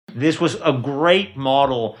This was a great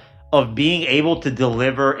model of being able to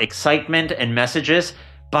deliver excitement and messages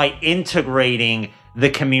by integrating the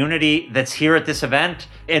community that's here at this event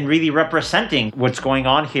and really representing what's going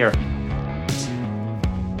on here.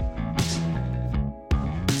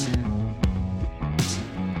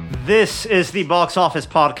 This is the Box Office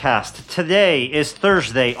Podcast. Today is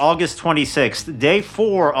Thursday, August 26th, day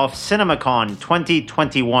 4 of CinemaCon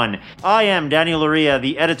 2021. I am Daniel Loria,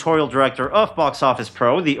 the editorial director of Box Office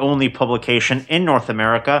Pro, the only publication in North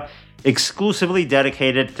America exclusively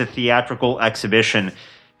dedicated to theatrical exhibition.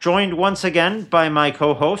 Joined once again by my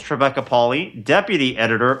co-host, Rebecca Pauley, deputy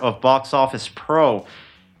editor of Box Office Pro.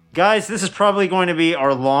 Guys, this is probably going to be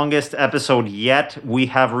our longest episode yet. We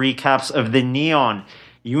have recaps of the Neon,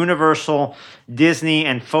 Universal, Disney,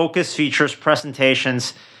 and Focus Features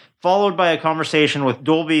presentations, followed by a conversation with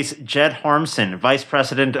Dolby's Jed Harmson, Vice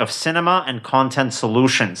President of Cinema and Content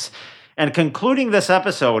Solutions. And concluding this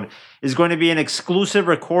episode is going to be an exclusive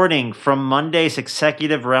recording from Monday's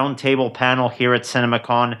Executive Roundtable panel here at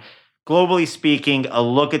CinemaCon. Globally speaking, a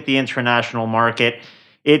look at the international market.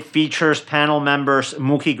 It features panel members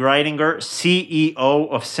Mookie Greidinger, CEO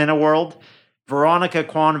of Cineworld, Veronica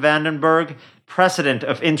Kwan Vandenberg, President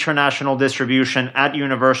of International Distribution at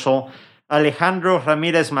Universal, Alejandro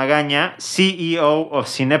Ramirez Magaña, CEO of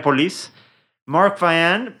Cinépolis, Mark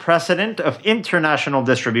Vayan, President of International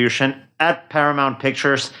Distribution at Paramount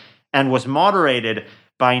Pictures, and was moderated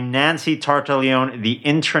by Nancy Tartaglione, the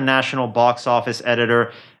International Box Office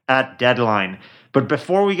Editor at Deadline. But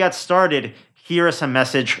before we get started, here is a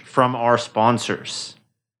message from our sponsors.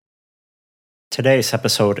 Today's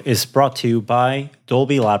episode is brought to you by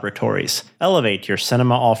Dolby Laboratories. Elevate your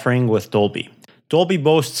cinema offering with Dolby. Dolby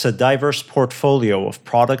boasts a diverse portfolio of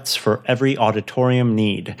products for every auditorium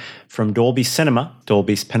need, from Dolby Cinema,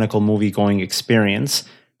 Dolby's pinnacle movie-going experience,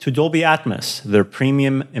 to Dolby Atmos, their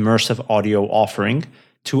premium immersive audio offering,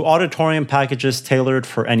 to auditorium packages tailored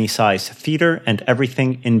for any size theater and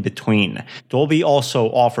everything in between. Dolby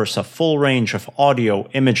also offers a full range of audio,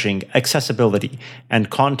 imaging, accessibility,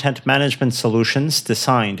 and content management solutions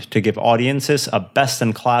designed to give audiences a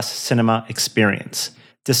best-in-class cinema experience.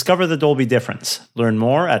 Discover the Dolby difference. Learn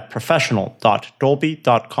more at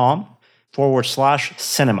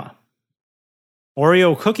professional.dolby.com/cinema.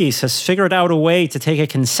 Oreo Cookies has figured out a way to take a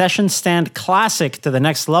concession stand classic to the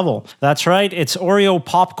next level. That's right, it's Oreo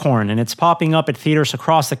popcorn, and it's popping up at theaters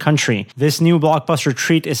across the country. This new blockbuster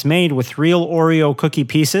treat is made with real Oreo cookie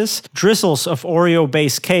pieces, drizzles of Oreo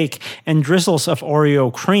base cake, and drizzles of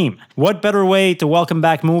Oreo cream. What better way to welcome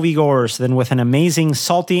back moviegoers than with an amazing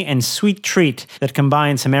salty and sweet treat that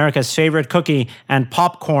combines America's favorite cookie and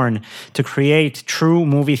popcorn to create true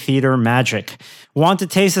movie theater magic? Want to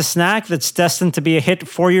taste a snack that's destined to be a hit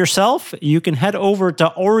for yourself? You can head over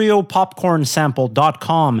to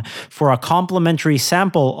OreoPopcornSample.com for a complimentary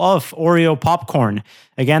sample of Oreo popcorn.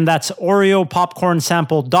 Again, that's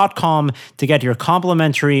OreoPopcornSample.com to get your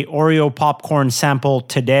complimentary Oreo popcorn sample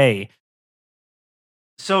today.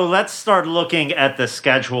 So let's start looking at the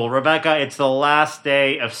schedule. Rebecca, it's the last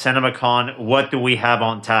day of CinemaCon. What do we have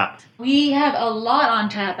on tap? We have a lot on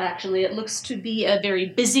tap, actually. It looks to be a very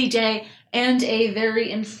busy day and a very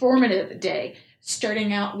informative day,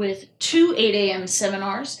 starting out with 2 8 a.m.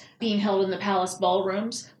 seminars being held in the Palace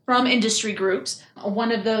ballrooms from industry groups.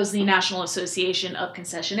 One of those, the National Association of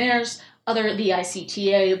Concessionaires, other, the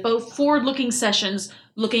ICTA, both forward-looking sessions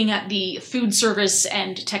looking at the food service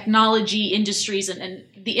and technology industries and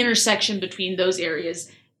the intersection between those areas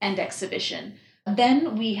and exhibition.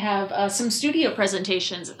 Then we have some studio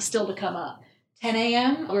presentations still to come up. 10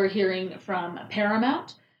 a.m., we're hearing from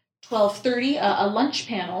Paramount. 12:30, a lunch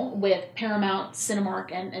panel with Paramount,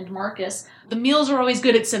 Cinemark, and Marcus. The meals are always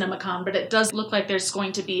good at CinemaCon, but it does look like there's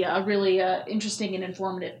going to be a really interesting and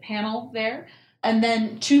informative panel there. And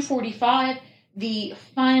then 2:45, the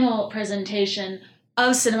final presentation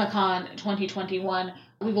of CinemaCon 2021,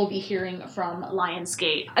 we will be hearing from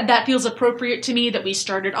Lionsgate. That feels appropriate to me that we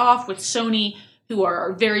started off with Sony, who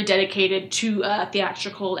are very dedicated to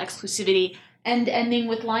theatrical exclusivity, and ending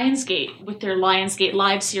with Lionsgate, with their Lionsgate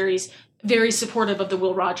Live series, very supportive of the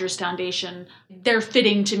Will Rogers Foundation. They're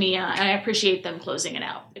fitting to me, and I appreciate them closing it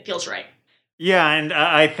out. It feels right. Yeah, and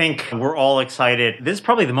I think we're all excited. This is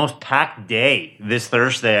probably the most packed day this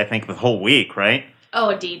Thursday, I think, the whole week, right? Oh,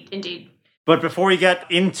 indeed. But before we get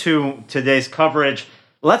into today's coverage,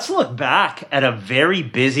 let's look back at a very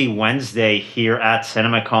busy Wednesday here at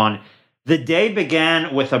CinemaCon. The day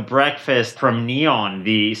began with a breakfast from Neon,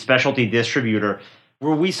 the specialty distributor,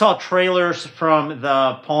 where we saw trailers from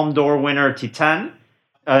the Palme d'Or winner Titane,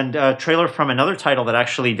 and a trailer from another title that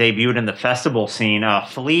actually debuted in the festival scene,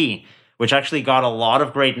 Flea, which actually got a lot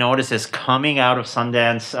of great notices coming out of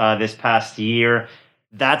Sundance this past year.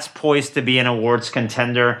 That's poised to be an awards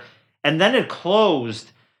contender. And then it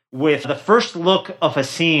closed with the first look of a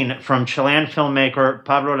scene from Chilean filmmaker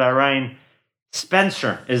Pablo Larraín.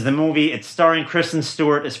 Spencer is the movie. It's starring Kristen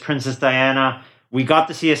Stewart as Princess Diana. We got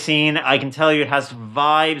to see a scene. I can tell you it has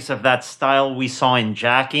vibes of that style we saw in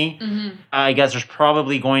Jackie. Mm-hmm. I guess there's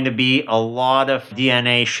probably going to be a lot of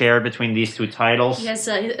DNA shared between these two titles. Yes,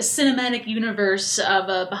 a cinematic universe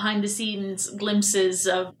of behind-the-scenes glimpses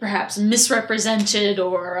of perhaps misrepresented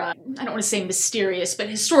or, I don't want to say mysterious, but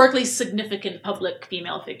historically significant public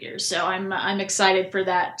female figures. So I'm excited for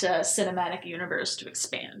that cinematic universe to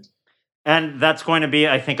expand. And that's going to be,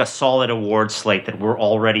 I think, a solid award slate that we're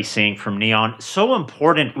already seeing from Neon. So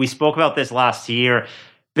important. We spoke about this last year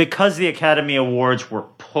because the Academy Awards were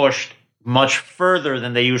pushed much further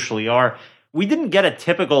than they usually are. We didn't get a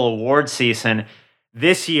typical award season.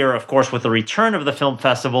 This year, of course, with the return of the film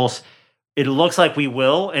festivals, it looks like we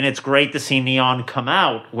will, and it's great to see Neon come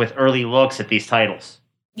out with early looks at these titles.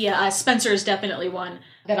 Yeah, Spencer is definitely one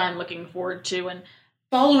that I'm looking forward to. And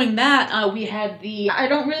following that, we had I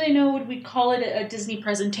don't really know what we'd call it, a Disney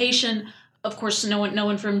presentation. Of course, no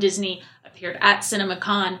one from Disney appeared at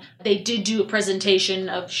CinemaCon. They did do a presentation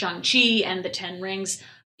of Shang-Chi and the Ten Rings.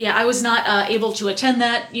 Yeah, I was not able to attend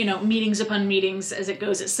that, meetings upon meetings as it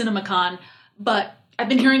goes at CinemaCon, but I've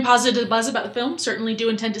been hearing positive buzz about the film. Certainly do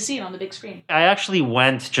intend to see it on the big screen. I actually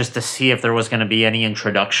went just to see if there was going to be any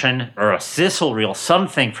introduction or a sizzle reel,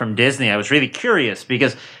 something from Disney. I was really curious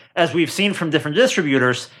because, as we've seen from different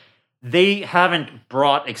distributors, they haven't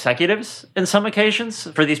brought executives in some occasions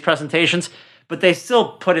for these presentations, but they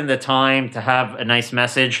still put in the time to have a nice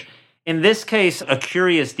message. In this case, a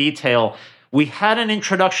curious detail, we had an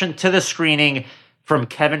introduction to the screening from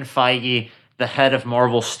Kevin Feige, the head of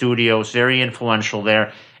Marvel Studios, very influential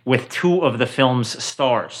there, with two of the film's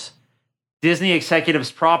stars. Disney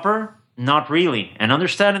executives proper? Not really. And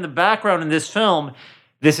understand in the background in this film,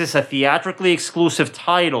 this is a theatrically exclusive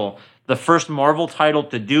title, the first Marvel title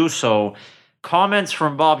to do so. Comments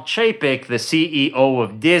from Bob Chapek, the CEO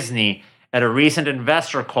of Disney, at a recent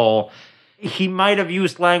investor call, he might have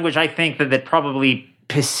used language, I think, that probably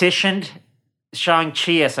positioned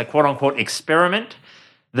Shang-Chi as a quote-unquote experiment.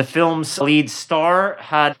 The film's lead star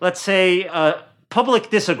had, let's say, a public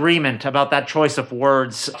disagreement about that choice of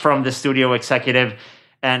words from the studio executive,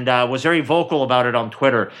 and was very vocal about it on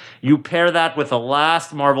Twitter. You pair that with the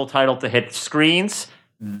last Marvel title to hit screens,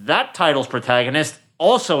 that title's protagonist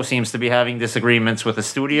also seems to be having disagreements with the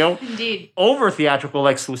studio. Indeed. Over theatrical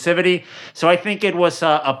exclusivity. So I think it was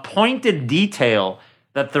a pointed detail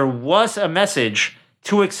that there was a message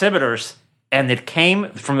to exhibitors, and it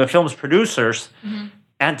came from the film's producers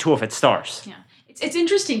and two of its stars. Yeah, it's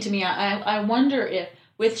interesting to me. I wonder if,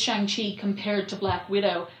 with Shang-Chi compared to Black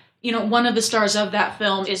Widow, one of the stars of that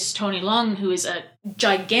film is Tony Leung, who is a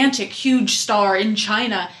gigantic, huge star in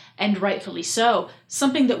China, and rightfully so.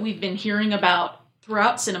 Something that we've been hearing about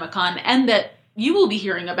throughout CinemaCon, and that you will be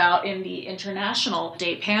hearing about in the International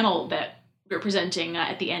Day panel that we're presenting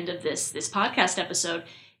at the end of this podcast episode,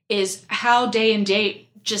 is how Day and Date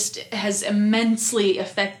just has immensely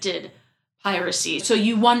affected piracy. So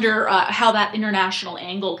you wonder how that international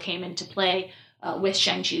angle came into play with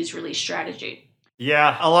Shang-Chi's release strategy.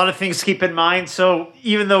 Yeah, a lot of things to keep in mind. So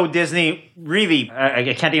even though Disney really,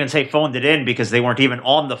 I can't even say phoned it in because they weren't even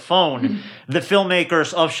on the phone, the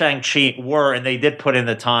filmmakers of Shang-Chi were, and they did put in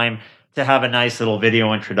the time to have a nice little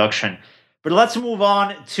video introduction. But let's move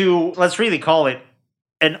on to, let's really call it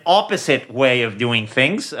an opposite way of doing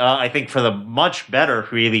things. I think for the much better,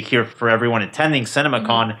 really, here for everyone attending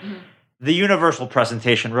CinemaCon, the Universal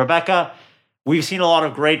presentation. Rebecca, we've seen a lot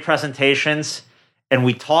of great presentations. And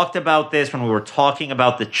we talked about this when we were talking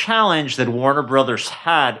about the challenge that Warner Brothers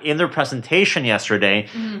had in their presentation yesterday,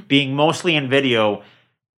 being mostly in video.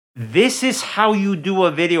 This is how you do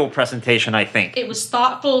a video presentation, I think. It was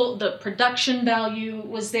thoughtful. The production value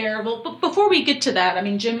was there. Well, but before we get to that, I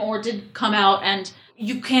mean, Jim Orr did come out, and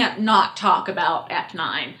you can't not talk about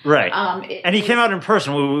F9. Right. And he came out in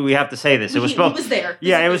person. We have to say this. It was both. He was there.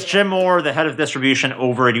 Yeah, it was Jim Orr, the head of distribution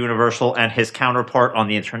over at Universal, and his counterpart on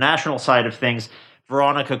the international side of things,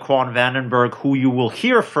 Veronica Kwan Vandenberg, who you will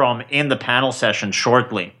hear from in the panel session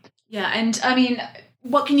shortly. Yeah, and I mean,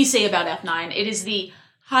 what can you say about F9? It is the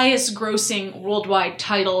highest grossing worldwide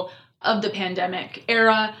title of the pandemic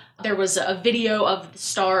era. There was a video of the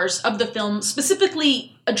stars of the film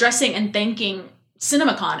specifically addressing and thanking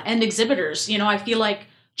CinemaCon and exhibitors. I feel like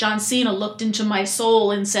John Cena looked into my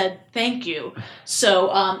soul and said, thank you.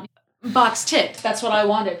 So, box ticked. That's what I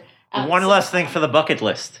wanted. One less thing for the bucket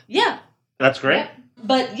list. Yeah. That's great. Yeah.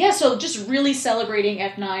 But yeah, so just really celebrating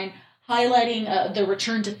F9, highlighting the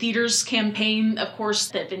return to theaters campaign, of course,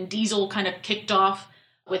 that Vin Diesel kind of kicked off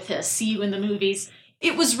with See You in the Movies.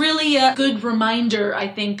 It was really a good reminder, I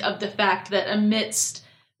think, of the fact that amidst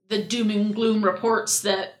the doom and gloom reports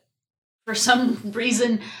that for some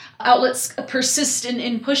reason outlets persist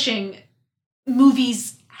in pushing,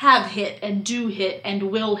 movies have hit and do hit and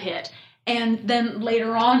will hit. And then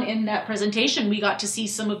later on in that presentation, we got to see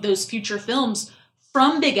some of those future films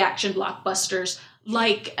from big action blockbusters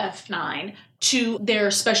like F9 to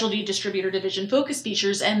their specialty distributor division focus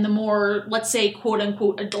features and the more, let's say,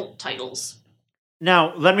 quote-unquote adult titles.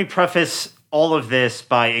 Now, let me preface all of this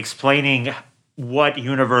by explaining what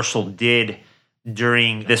Universal did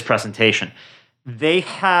during this presentation. They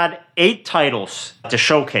had 8 titles to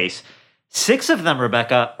showcase. 6 of them,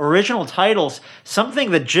 Rebecca, original titles,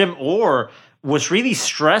 something that Jim Orr was really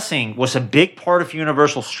stressing was a big part of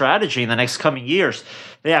Universal's strategy in the next coming years.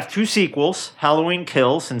 They have 2 sequels, Halloween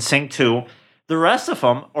Kills and Sing 2. The rest of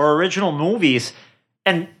them are original movies,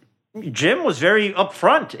 and Jim was very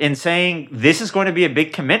upfront in saying this is going to be a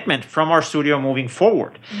big commitment from our studio moving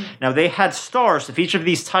forward. Now, they had stars of each of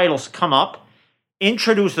these titles come up,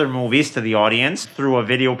 introduce their movies to the audience through a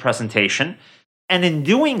video presentation, and in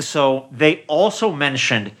doing so, they also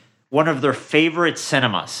mentioned one of their favorite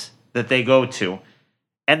cinemas that they go to.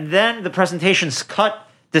 And then the presentations cut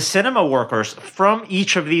the cinema workers from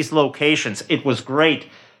each of these locations. It was great.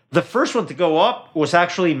 The first one to go up was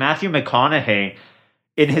actually Matthew McConaughey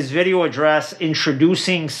in his video address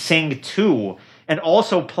introducing Sing 2 and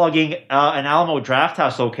also plugging an Alamo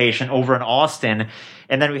Drafthouse location over in Austin.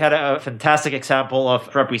 And then we had a fantastic example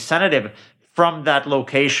of representative from that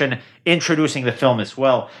location introducing the film as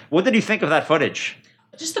well. What did you think of that footage?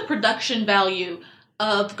 Just the production value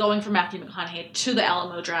of going from Matthew McConaughey to the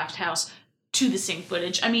Alamo Drafthouse to the Sing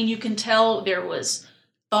footage. I mean, you can tell there was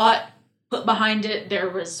thought put behind it. There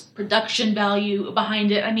was production value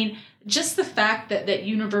behind it. I mean, just the fact that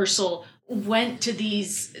Universal went to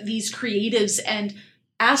these creatives and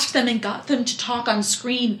asked them and got them to talk on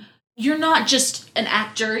screen. You're not just an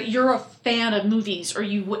actor, you're a fan of movies or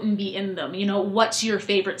you wouldn't be in them. You know, what's your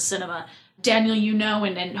favorite cinema? Daniel, you know,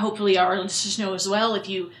 and hopefully our listeners know as well if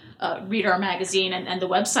you read our magazine and the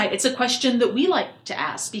website. It's a question that we like to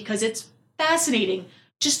ask because it's fascinating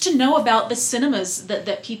just to know about the cinemas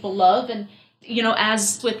that people love. And, you know,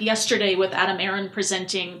 as with yesterday with Adam Aaron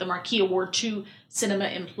presenting the Marquee Award to cinema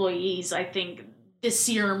employees, I think this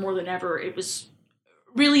year more than ever, it was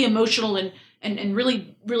really emotional and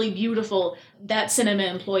really, really beautiful that cinema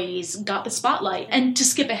employees got the spotlight. And to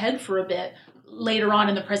skip ahead for a bit, later on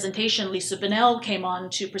in the presentation, Lisa Bonnell came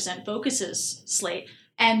on to present Focus's slate,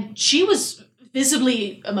 and she was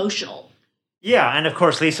visibly emotional. Yeah, and of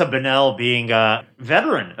course, Lisa Bonnell being a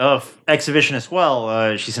veteran of exhibition as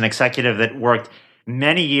well. She's an executive that worked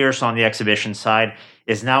many years on the exhibition side,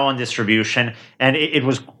 is now on distribution. And it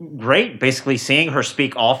was great basically seeing her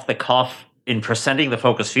speak off the cuff in presenting the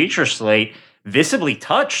Focus feature slate, visibly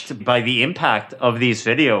touched by the impact of these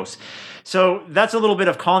videos. So that's a little bit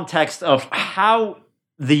of context of how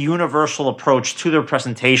the Universal approach to their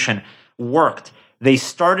presentation worked. They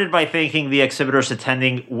started by thanking the exhibitors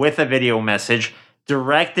attending with a video message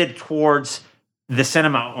directed towards the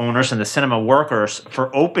cinema owners and the cinema workers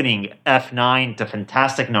for opening F9 to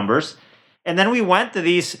fantastic numbers. And then we went to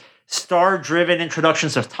these star-driven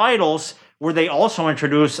introductions of titles where they also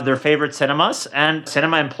introduced their favorite cinemas and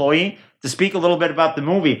cinema employee to speak a little bit about the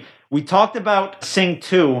movie. We talked about Sing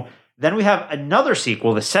 2. Then we have another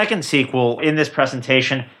sequel, the second sequel in this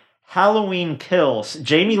presentation, Halloween Kills.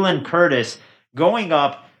 Jamie Lynn Curtis going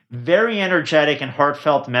up, very energetic and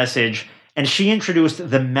heartfelt message, and she introduced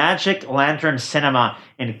the Magic Lantern Cinema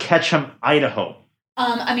in Ketchum, Idaho.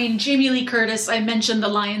 I mean, Jamie Lee Curtis, I mentioned the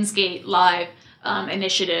Lionsgate Live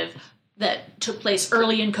initiative that took place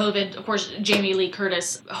early in COVID. Of course, Jamie Lee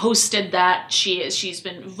Curtis hosted that. She's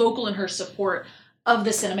been vocal in her support of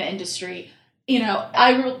the cinema industry. You know,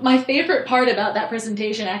 my favorite part about that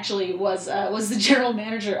presentation actually was the general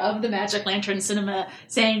manager of the Magic Lantern Cinema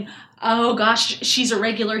saying, "Oh gosh, she's a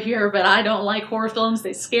regular here, but I don't like horror films.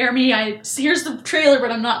 They scare me. Here's the trailer,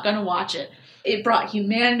 but I'm not going to watch it." It brought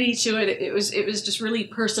humanity to it. It was just really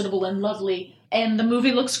personable and lovely, and the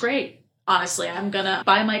movie looks great. Honestly, I'm gonna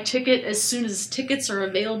buy my ticket as soon as tickets are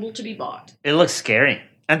available to be bought. It looks scary.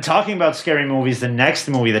 And talking about scary movies, the next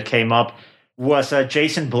movie that came up was a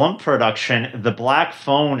Jason Blum production, The Black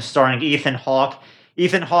Phone, starring Ethan Hawke.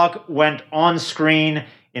 Ethan Hawke went on screen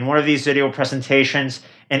in one of these video presentations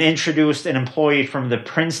and introduced an employee from the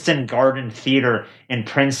Princeton Garden Theater in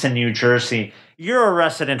Princeton, New Jersey. You're a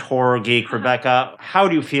resident horror geek, Rebecca. How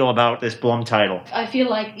do you feel about this Blum title? I feel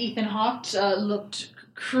like Ethan Hawke looked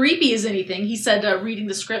creepy as anything. He said reading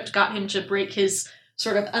the script got him to break his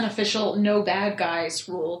sort of unofficial no bad guys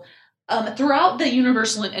rule. Throughout the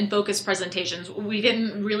Universal and Focus presentations, we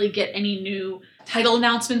didn't really get any new title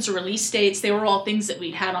announcements or release dates. They were all things that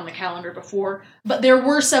we'd had on the calendar before. But there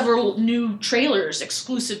were several new trailers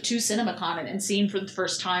exclusive to CinemaCon and seen for the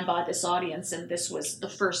first time by this audience, and this was the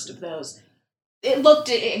first of those. It looked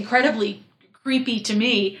incredibly creepy to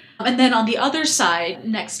me. And then on the other side,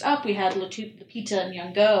 next up, we had Lupita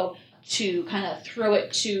Nyong'o to kind of throw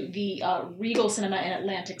it to the Regal Cinema in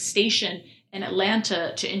Atlantic Station in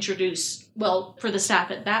Atlanta to introduce, well, for the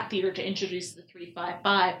staff at that theater to introduce the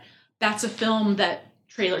 355. That's a film that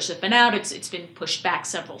trailers have been out. It's been pushed back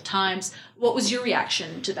several times. What was your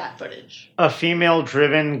reaction to that footage? A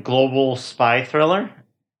female-driven global spy thriller.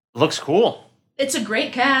 Looks cool. It's a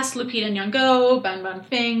great cast. Lupita Nyong'o, Ban Ban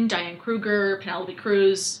Fing, Diane Kruger, Penelope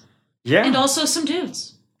Cruz. Yeah. And also some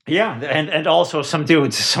dudes. Yeah, and also some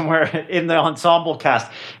dudes somewhere in the ensemble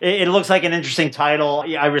cast. It looks like an interesting title.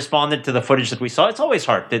 I responded to the footage that we saw. It's always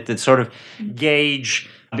hard to sort of gauge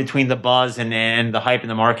between the buzz and the hype and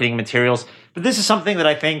the marketing materials. But this is something that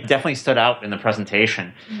I think definitely stood out in the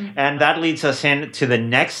presentation. Mm-hmm. And that leads us into the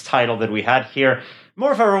next title that we had here.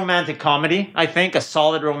 More of a romantic comedy, I think, a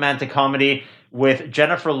solid romantic comedy with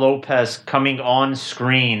Jennifer Lopez coming on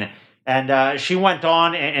screen. And she went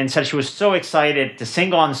on and said she was so excited to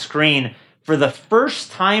sing on screen for the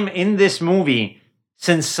first time in this movie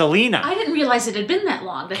since Selena. I didn't realize it had been that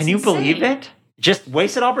long. That's Can you insane. believe it? Just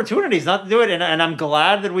wasted opportunities not to do it. And I'm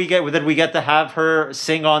glad that we get to have her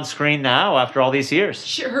sing on screen now after all these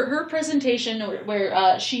years. Her presentation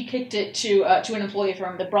where she kicked it to an employee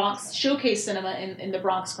from the Bronx Showcase Cinema in the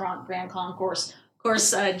Bronx Grand Concourse. Of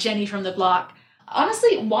course, Jenny from the block.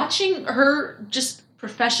 Honestly, watching her just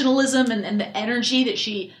professionalism and the energy that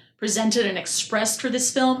she presented and expressed for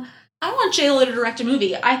this film. I want J.Lo to direct a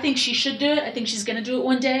movie. I think she should do it. I think she's going to do it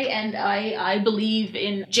one day, and I believe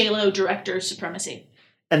in J.Lo director supremacy.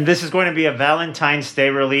 And this is going to be a Valentine's Day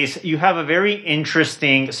release. You have a very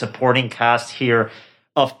interesting supporting cast here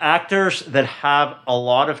of actors that have a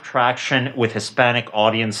lot of traction with Hispanic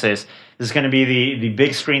audiences. This is going to be the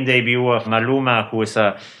big screen debut of Maluma, who is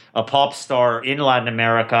a pop star in Latin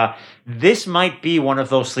America. This might be one of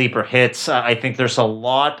those sleeper hits. I think there's a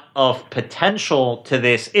lot of potential to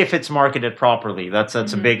this if it's marketed properly. That's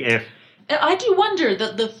a big if. I do wonder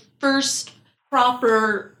that the first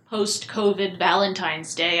proper post-COVID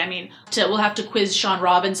Valentine's Day, I mean, we'll have to quiz Sean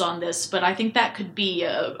Robbins on this, but I think that could be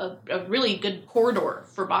a really good corridor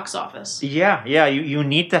for box office. Yeah. You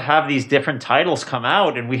need to have these different titles come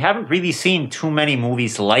out, and we haven't really seen too many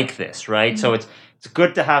movies like this, right? Mm-hmm. So it's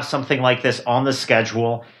good to have something like this on the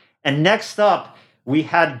schedule. And next up, we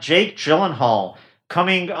had Jake Gyllenhaal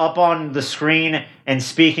coming up on the screen and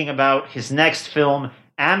speaking about his next film,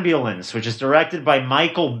 Ambulance, which is directed by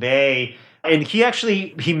Michael Bay. And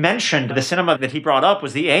he mentioned the cinema that he brought up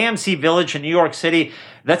was the AMC Village in New York City.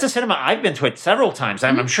 That's a cinema I've been to it several times.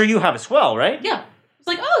 I'm sure you have as well, right? Yeah. It's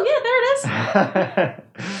like, oh, yeah, there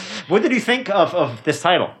it is. What did you think of this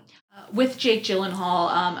title? With Jake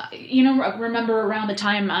Gyllenhaal, remember around the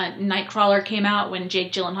time Nightcrawler came out when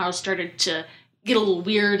Jake Gyllenhaal started to get a little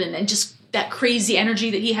weird and just that crazy energy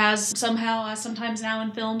that he has somehow sometimes now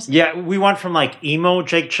in films. Yeah, we went from like emo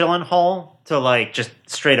Jake Gyllenhaal to like just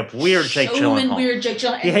straight up weird Jake Gyllenhaal. Weird Jake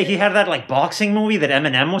Gyllenhaal. Yeah, he had that like boxing movie that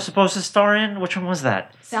Eminem was supposed to star in. Which one was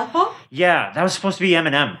that? Southpaw? Yeah, that was supposed to be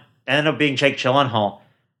Eminem. Ended up being Jake Gyllenhaal.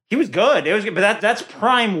 He was good. It was good, but that's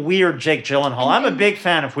prime weird Jake Gyllenhaal. I'm a big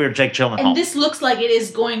fan of weird Jake Gyllenhaal. And this looks like it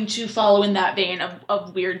is going to follow in that vein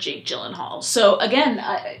of weird Jake Gyllenhaal. So again,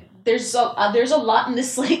 there's a lot in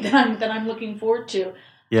this slate that I'm looking forward to.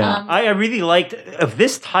 Yeah, I really liked of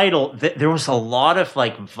this title. There was a lot of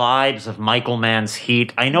like vibes of Michael Mann's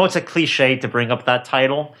Heat. I know it's a cliche to bring up that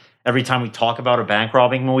title every time we talk about a bank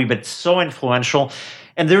robbing movie, but it's so influential.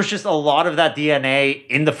 And there's just a lot of that DNA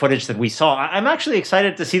in the footage that we saw. I'm actually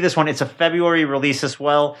excited to see this one. It's a February release as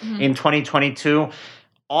well in 2022.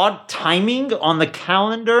 Odd timing on the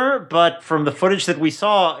calendar, but from the footage that we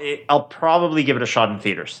saw, I'll probably give it a shot in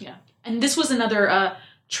theaters. Yeah. And this was another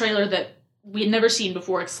trailer that we had never seen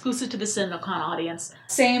before, exclusive to the CinemaCon audience.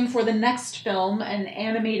 Same for the next film, an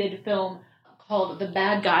animated film called The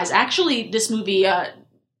Bad Guys. Actually, this movie,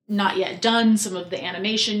 not yet done. Some of the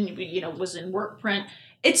animation, was in work print.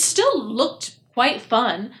 It still looked quite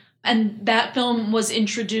fun. And that film was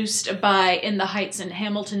introduced by In the Heights and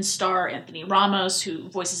Hamilton star Anthony Ramos, who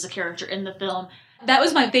voices a character in the film. That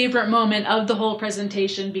was my favorite moment of the whole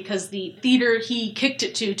presentation because the theater he kicked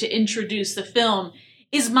it to introduce the film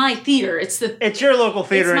is my theater. It's your local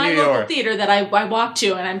theater in New York. It's my local theater that I walk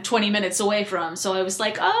to and I'm 20 minutes away from. So I was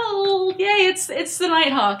like, oh, yay, it's the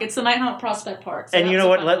Nighthawk. It's the Nighthawk Prospect Park. So and you know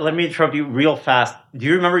what? Let me interrupt you real fast. Do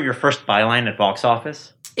you remember your first byline at box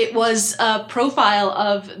office? It was a profile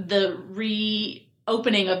of the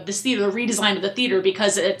reopening of this theater, the redesign of the theater,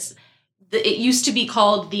 because it used to be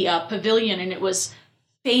called the Pavilion, and it was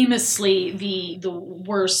famously the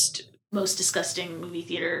worst, most disgusting movie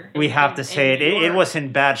theater. We have to say it was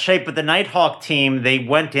in bad shape, but the Nighthawk team, they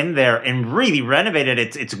went in there and really renovated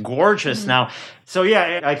it. It's gorgeous now. So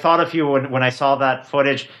yeah, I thought of you when I saw that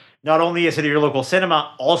footage. Not only is it your local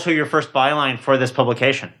cinema, also your first byline for this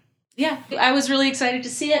publication. Yeah, I was really excited to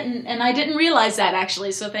see it, and I didn't realize that,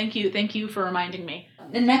 actually, so thank you for reminding me.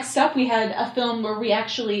 And next up, we had a film where we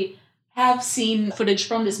actually have seen footage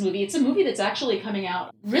from this movie. It's a movie that's actually coming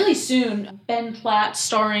out really soon. Ben Platt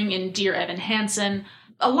starring in Dear Evan Hansen.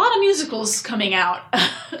 A lot of musicals coming out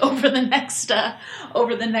over the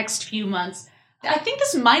next few months. I think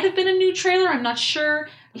this might have been a new trailer, I'm not sure.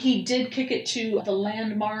 He did kick it to the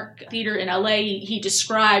Landmark Theater in LA. He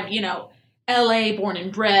described, LA born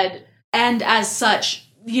and bred, and as such,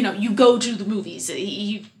 you go to the movies.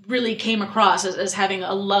 He really came across as having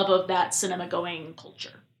a love of that cinema-going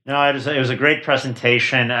culture. No, it was a great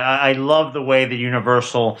presentation. I love the way that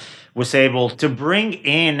Universal was able to bring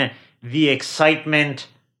in the excitement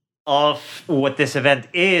of what this event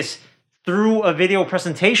is through a video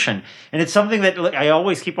presentation. And it's something that I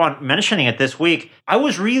always keep on mentioning it this week. I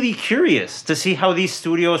was really curious to see how these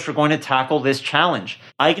studios were going to tackle this challenge.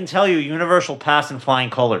 I can tell you, Universal passed in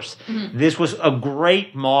flying colors. Mm-hmm. This was a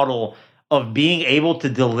great model of being able to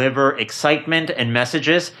deliver excitement and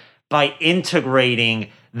messages by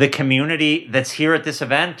integrating the community that's here at this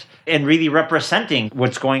event and really representing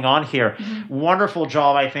what's going on here. Mm-hmm. Wonderful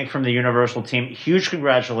job, I think, from the Universal team. Huge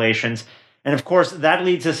congratulations. And of course, that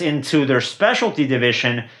leads us into their specialty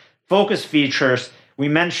division, Focus Features. We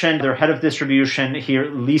mentioned their head of distribution here,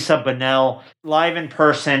 Lisa Bonnell, live in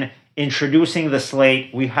person, introducing the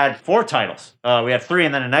slate. We had 4 titles. We had 3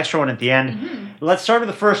 and then an extra one at the end. Mm-hmm. Let's start with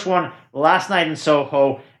the first one, Last Night in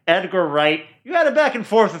Soho, Edgar Wright. You had a back and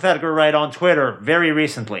forth with Edgar Wright on Twitter very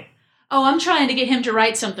recently. Oh, I'm trying to get him to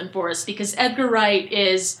write something for us because Edgar Wright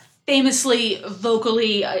is famously,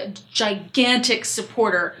 vocally, a gigantic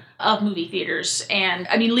supporter of movie theaters. And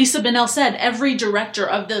I mean, Lisa Bonnell said every director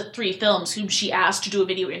of the 3 films whom she asked to do a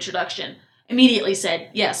video introduction immediately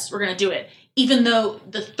said, yes, we're going to do it. Even though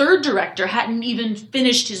the 3rd director hadn't even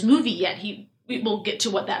finished his movie yet. We'll get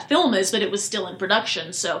to what that film is, but it was still in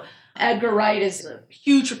production. So Edgar Wright is a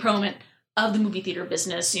huge proponent of the movie theater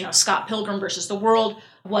business. Scott Pilgrim vs. the World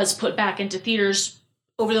was put back into theaters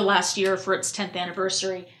over the last year for its 10th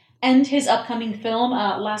anniversary. And his upcoming film,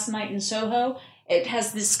 Last Night in Soho, it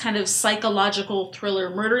has this kind of psychological thriller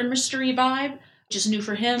murder and mystery vibe, which is new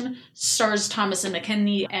for him. Stars Thomasin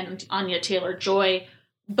McKenzie and Anya Taylor-Joy,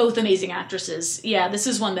 both amazing actresses. Yeah, this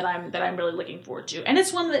is one that I'm really looking forward to. And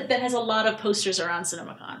it's one that has a lot of posters around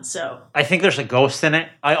CinemaCon. So I think there's a ghost in it.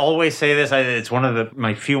 I always say this. It's one of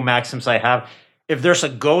my few maxims I have. If there's a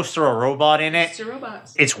ghost or a robot in it,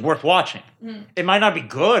 it's worth watching. Mm. It might not be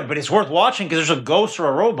good, but it's worth watching because there's a ghost or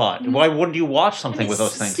a robot. Mm. Why wouldn't you watch something with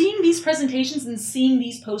those things? Seeing these presentations and seeing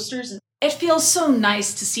these posters, it feels so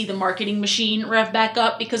nice to see the marketing machine rev back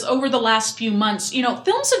up because over the last few months,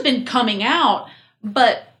 films have been coming out,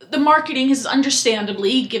 but the marketing has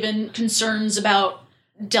understandably given concerns about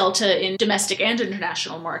Delta in domestic and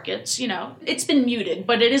international markets. It's been muted,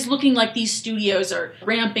 but it is looking like these studios are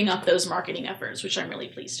ramping up those marketing efforts, which I'm really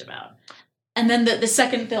pleased about. And then the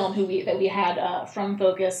second film that we had from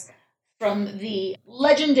Focus, from the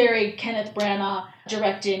legendary Kenneth Branagh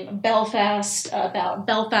directing Belfast, about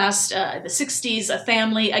Belfast, the 60s, a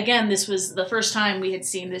family. Again, this was the first time we had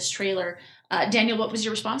seen this trailer. Daniel, what was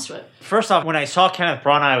your response to it? First off, when I saw Kenneth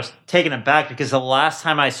Branagh, I was taken aback because the last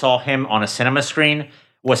time I saw him on a cinema screen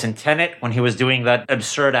was in Tenet when he was doing that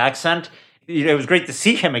absurd accent. It was great to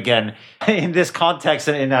see him again in this context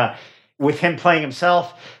and with him playing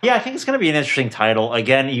himself. Yeah, I think it's going to be an interesting title.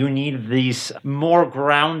 Again, you need these more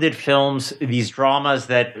grounded films, these dramas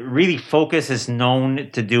that really Focus is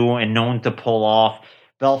known to do and known to pull off.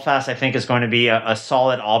 Belfast, I think, is going to be a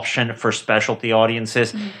solid option for specialty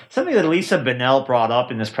audiences. Mm-hmm. Something that Lisa Bonnell brought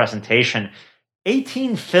up in this presentation,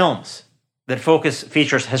 18 films that Focus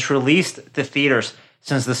Features has released to theaters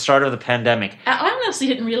since the start of the pandemic. I honestly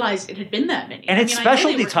didn't realize it had been that many. And it's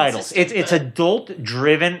specialty titles. It's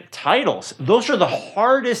adult-driven titles. Those are the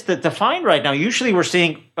hardest to find right now. Usually we're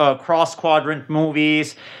seeing cross-quadrant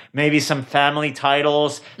movies, maybe some family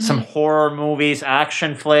titles, some horror movies,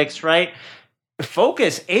 action flicks, right?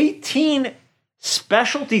 Focus, 18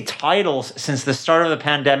 specialty titles since the start of the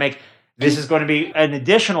pandemic. This is going to be an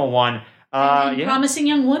additional one. Promising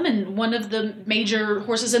Young Woman, one of the major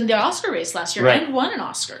horses in the Oscar race last year, and won an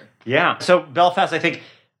Oscar. Yeah. So Belfast, I think,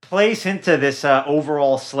 plays into this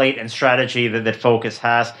overall slate and strategy that Focus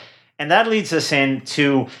has. And that leads us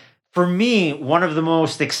into, for me, one of the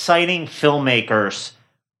most exciting filmmakers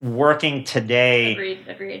working today.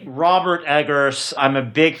 Agreed. Robert Eggers. I'm a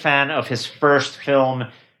big fan of his first film.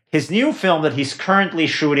 His new film that he's currently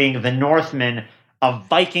shooting, The Northman, a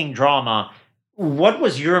Viking drama. What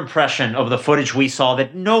was your impression of the footage we saw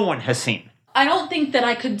that no one has seen? I don't think that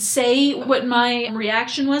I could say what my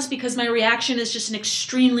reaction was, because my reaction is just an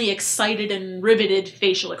extremely excited and riveted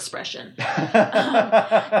facial expression.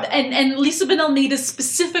 And Lisa Bennell made a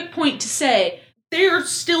specific point to say, they're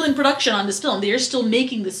still in production on this film. They're still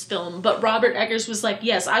making this film. But Robert Eggers was like,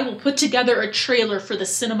 yes, I will put together a trailer for the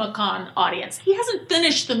CinemaCon audience. He hasn't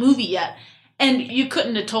finished the movie yet. And you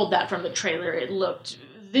couldn't have told that from the trailer. It looked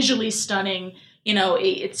visually stunning. You know,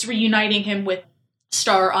 it's reuniting him with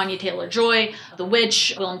star Anya Taylor-Joy, The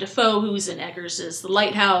Witch, Willem Dafoe, who's in Eggers' The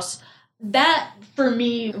Lighthouse. That, for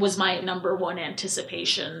me, was my number one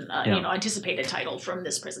anticipated title from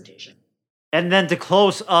this presentation. And then to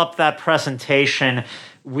close up that presentation,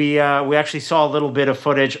 we actually saw a little bit of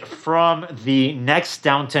footage from the next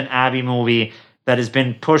Downton Abbey movie that has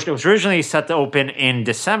been pushed. It was originally set to open in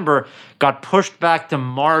December, got pushed back to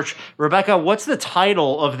March. Rebecca, what's the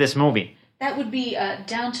title of this movie? That would be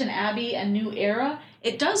Downton Abbey, A New Era.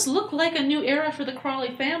 It does look like a new era for the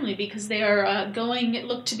Crawley family, because they are going, it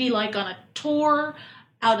looked to be like on a tour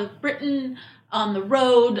out of Britain, on the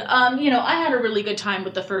road. I had a really good time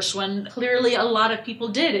with the first one. Clearly, a lot of people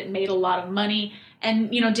did. It made a lot of money. And,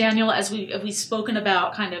 Daniel, as we've spoken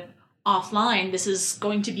about kind of offline, this is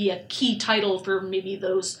going to be a key title for maybe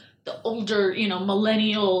the older,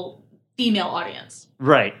 millennial female audience.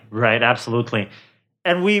 Right, absolutely.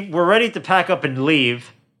 And we were ready to pack up and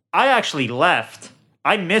leave. I actually left.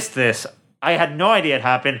 I missed this. I had no idea it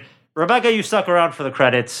happened. Rebecca, you stuck around for the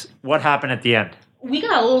credits. What happened at the end? We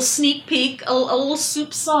got a little sneak peek, a little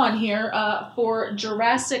soupçon here for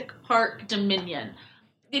Jurassic Park Dominion.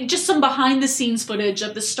 Just some behind-the-scenes footage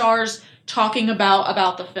of the stars talking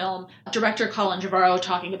about the film. Director Colin Trevorrow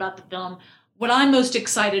talking about the film. What I'm most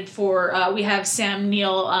excited for, we have Sam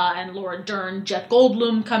Neill and Laura Dern, Jeff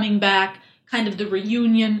Goldblum coming back, kind of the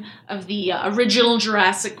reunion of the original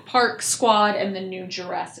Jurassic Park squad and the new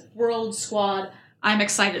Jurassic World squad. I'm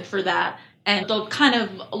excited for that. And the kind of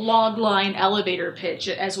logline elevator pitch,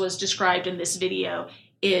 as was described in this video,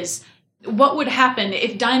 is what would happen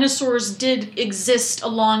if dinosaurs did exist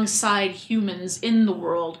alongside humans in the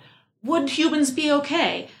world? Would humans be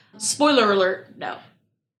okay? Spoiler alert, no.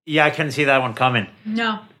 Yeah, I couldn't see that one coming.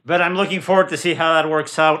 No. But I'm looking forward to see how that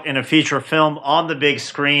works out in a feature film on the big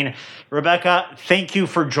screen. Rebecca, thank you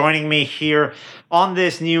for joining me here on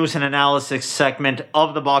this news and analysis segment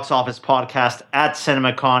of the Box Office Podcast at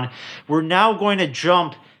CinemaCon. We're now going to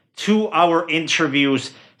jump to our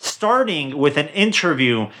interviews, starting with an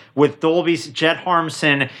interview with Dolby's Jed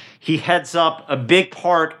Harmson. He heads up a big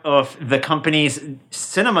part of the company's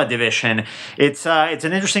cinema division. It's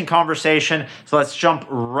an interesting conversation, so let's jump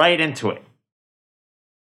right into it.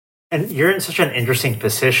 And you're in such an interesting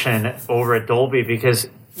position over at Dolby because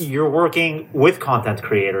you're working with content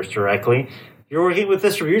creators directly, you're working with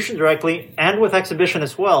distribution directly, and with exhibition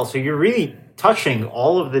as well. So you're really touching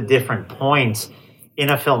all of the different points in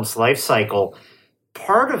a film's life cycle.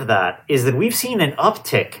 Part of that is that we've seen an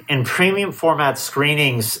uptick in premium format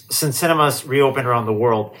screenings since cinemas reopened around the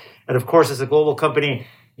world. And of course, as a global company,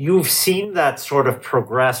 you've seen that sort of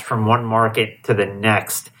progress from one market to the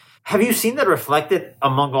next. Have you seen that reflected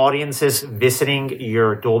among audiences visiting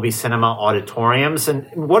your Dolby Cinema auditoriums? And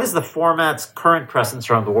what is the format's current presence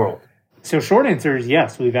around the world? So short answer is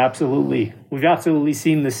yes, we've absolutely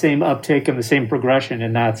seen the same uptick and the same progression,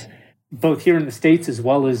 and that's both here in the States as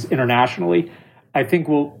well as internationally. I think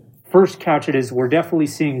we'll first couch it as we're definitely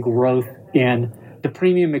seeing growth in the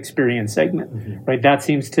premium experience segment, right? That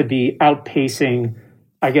seems to be outpacing,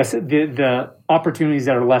 I guess, the opportunities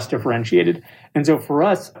that are less differentiated. And so for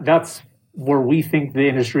us, that's where we think the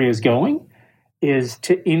industry is going, is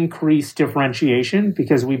to increase differentiation,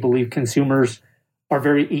 because we believe consumers are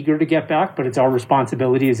very eager to get back, but it's our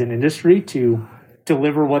responsibility as an industry to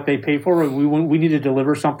deliver what they pay for. We need to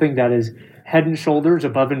deliver something that is head and shoulders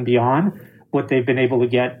above and beyond what they've been able to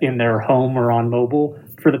get in their home or on mobile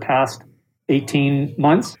for the past 18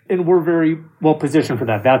 months. And we're very well positioned for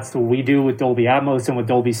that. That's what we do with Dolby Atmos and with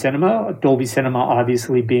Dolby Cinema. Dolby Cinema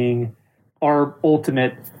obviously being our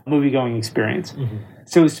ultimate movie-going experience. Mm-hmm.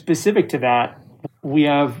 So specific to that, we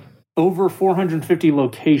have over 450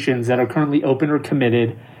 locations that are currently open or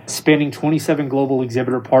committed, spanning 27 global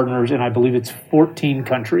exhibitor partners, and I believe it's 14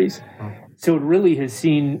 countries. So it really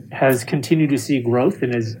has continued to see growth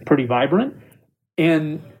and is pretty vibrant.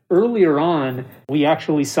 And earlier on, we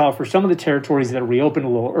actually saw for some of the territories that reopened a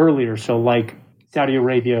little earlier, so like Saudi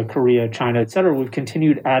Arabia, Korea, China, et cetera, we've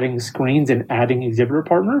continued adding screens and adding exhibitor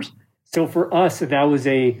partners. So for us, that was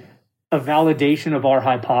a validation of our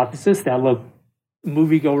hypothesis that, look,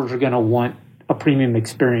 moviegoers are going to want a premium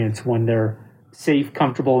experience when they're safe,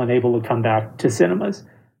 comfortable, and able to come back to cinemas.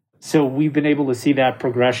 So we've been able to see that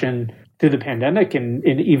progression through the pandemic and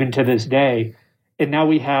even to this day. And now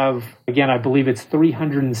we have, again, I believe it's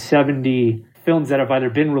 370 films that have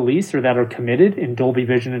either been released or that are committed in Dolby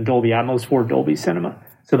Vision and Dolby Atmos for Dolby Cinema.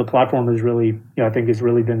 So the platform has really, I think has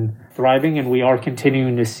really been thriving, and we are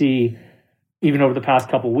continuing to see, even over the past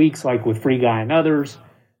couple of weeks, like with Free Guy and others,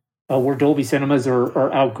 where Dolby Cinemas are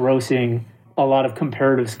outgrossing a lot of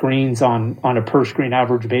comparative screens on a per-screen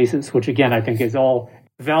average basis, which again, I think is all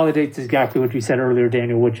validates exactly what you said earlier,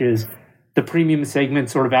 Daniel, which is the premium segment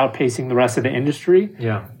sort of outpacing the rest of the industry.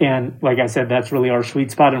 Yeah. And like I said, that's really our sweet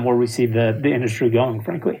spot and where we see the industry going,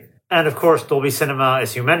 frankly. And of course, Dolby Cinema,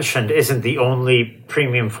 as you mentioned, isn't the only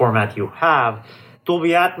premium format you have. Dolby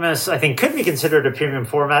Atmos, I think, could be considered a premium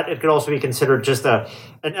format. It could also be considered just an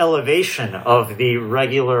elevation of the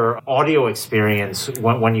regular audio experience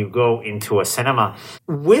when you go into a cinema.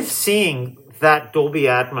 With seeing that Dolby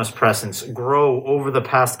Atmos presence grow over the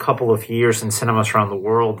past couple of years in cinemas around the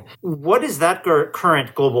world, what is that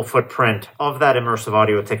current global footprint of that immersive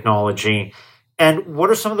audio technology? And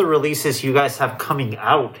what are some of the releases you guys have coming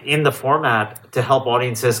out in the format to help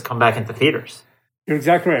audiences come back into theaters? You're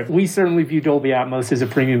exactly right. We certainly view Dolby Atmos as a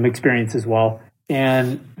premium experience as well.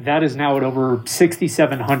 And that is now at over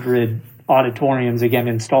 6,700 auditoriums, again,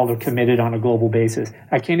 installed or committed on a global basis.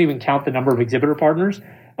 I can't even count the number of exhibitor partners,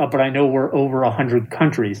 but I know we're over 100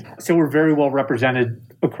 countries. So we're very well represented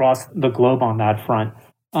across the globe on that front.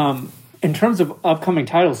 In terms of upcoming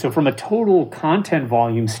titles, so from a total content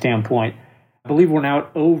volume standpoint, I believe we're now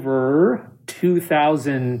over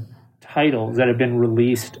 2,000 titles that have been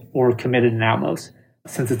released or committed in Atmos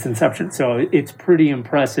since its inception. So it's pretty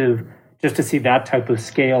impressive just to see that type of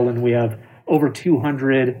scale. And we have over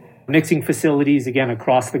 200 mixing facilities, again,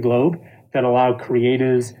 across the globe that allow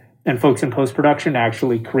creatives and folks in post-production to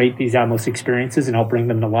actually create these Atmos experiences and help bring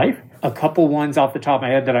them to life. A couple ones off the top of my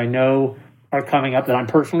head that I know are coming up that I'm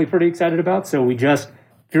personally pretty excited about. So we just,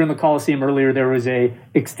 during the Coliseum earlier, there was a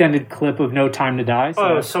extended clip of No Time to Die. So,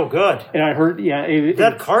 it was so good. And I heard,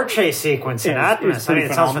 that car chase sequence in Atmos,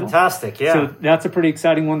 it sounds fantastic, yeah. So that's a pretty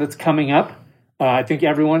exciting one that's coming up. I think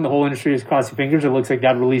everyone, the whole industry is crossing fingers. It looks like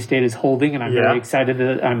that release date is holding, and I'm very excited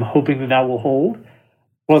that I'm hoping that will hold.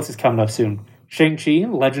 What else is coming up soon? Shang-Chi,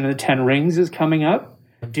 Legend of the Ten Rings is coming up.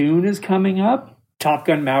 Dune is coming up. Top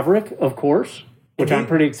Gun Maverick, of course, which I'm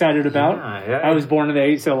pretty excited about. Yeah. I was born in the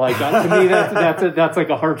 80s, so like to me that's like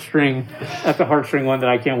a heartstring. That's a heartstring one that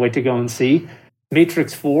I can't wait to go and see.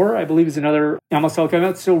 Matrix 4, I believe, is another Atmos title coming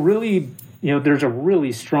out. So really, there's a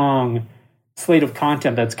really strong slate of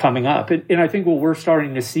content that's coming up, and I think what we're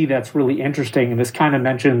starting to see that's really interesting, and this kind of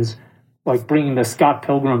mentions like bringing the Scott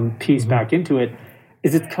Pilgrim piece back into it,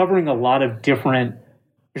 is it's covering a lot of different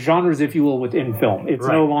genres, if you will, within film. It's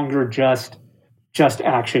no longer just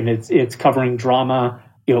action. It's covering drama.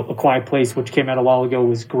 A Quiet Place, which came out a while ago,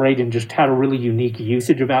 was great and just had a really unique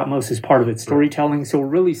usage of Atmos as part of its storytelling. So we're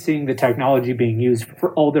really seeing the technology being used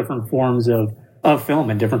for all different forms of film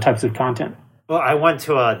and different types of content. Well, I went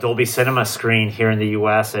to a Dolby Cinema screen here in the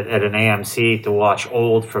U.S. at an AMC to watch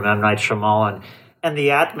Old from M. Night Shyamalan. And the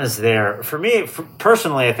Atmos there, for me,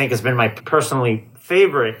 personally, I think has been my personally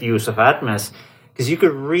favorite use of Atmos, because you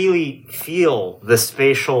could really feel the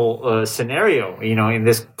spatial scenario, in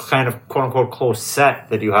this kind of quote-unquote closed set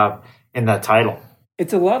that you have in that title.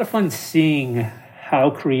 It's a lot of fun seeing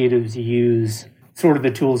how creatives use sort of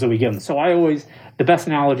the tools that we give them. So the best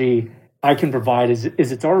analogy I can provide is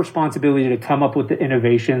it's our responsibility to come up with the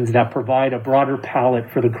innovations that provide a broader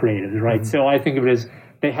palette for the creatives, right? Mm-hmm. So I think of it as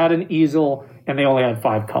they had an easel and they only had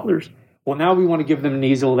 5 colors. Well, now we want to give them an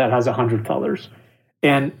easel that has 100 colors.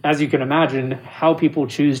 And as you can imagine, how people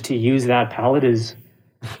choose to use that palette is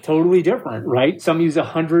totally different, right? Some use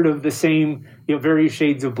 100 of the same, various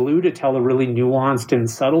shades of blue to tell a really nuanced and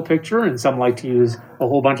subtle picture, and some like to use a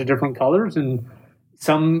whole bunch of different colors, and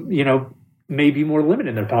some, may be more limited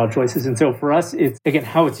in their palette choices. And so for us, it's, again,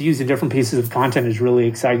 how it's used in different pieces of content is really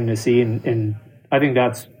exciting to see, and I think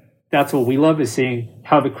that's what we love, is seeing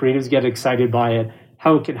how the creatives get excited by it,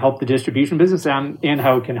 how it can help the distribution business, and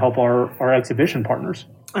how it can help our exhibition partners.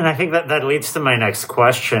 And I think that leads to my next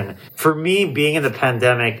question. For me, being in the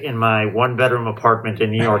pandemic in my one-bedroom apartment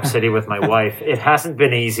in New York City with my wife, it hasn't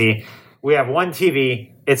been easy. We have one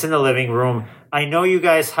TV. It's in the living room. I know you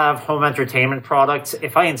guys have home entertainment products.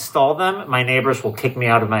 If I install them, my neighbors will kick me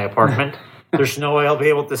out of my apartment. There's no way I'll be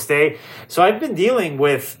able to stay. So I've been dealing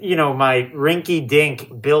with, my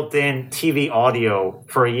rinky-dink built-in TV audio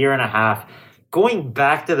for a year and a half. Going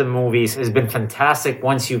back to the movies has been fantastic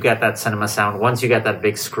once you get that cinema sound, once you get that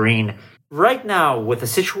big screen. Right now, with the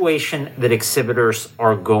situation that exhibitors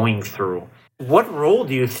are going through, what role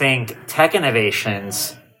do you think tech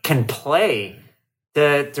innovations can play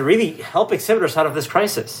to really help exhibitors out of this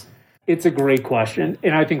crisis? It's a great question.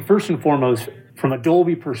 And I think first and foremost, from a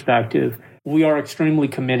Dolby perspective, we are extremely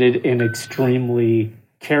committed and extremely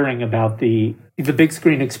caring about the big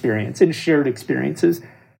screen experience and shared experiences.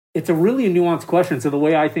 It's a really nuanced question. So the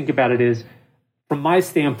way I think about it is, from my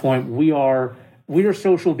standpoint, we are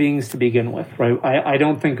social beings to begin with, right? I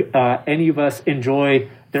don't think any of us enjoy,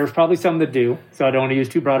 there's probably some that do, so I don't want to use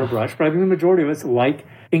too broad a brush, but I think the majority of us like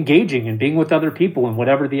engaging and being with other people and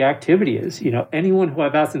whatever the activity is. Anyone who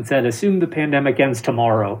I've asked and said, assume the pandemic ends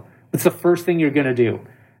tomorrow, what's the first thing you're going to do?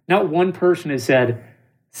 Not one person has said,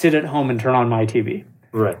 sit at home and turn on my TV.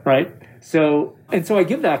 Right? So I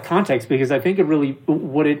give that context because I think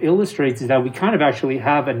what it illustrates is that we kind of actually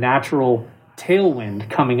have a natural tailwind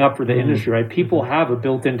coming up for the industry, right? People have a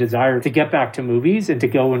built-in desire to get back to movies and to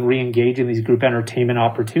go and re-engage in these group entertainment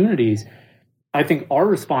opportunities. I think our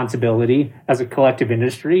responsibility as a collective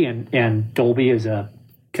industry, and Dolby as a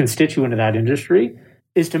constituent of that industry,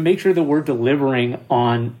 is to make sure that we're delivering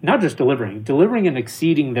on, not just delivering and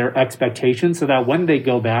exceeding their expectations, so that when they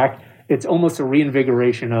go back, it's almost a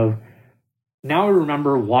reinvigoration of, now I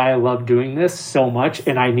remember why I love doing this so much,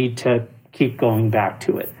 and I need to keep going back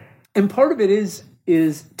to it. And part of it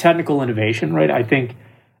is technical innovation, right? I think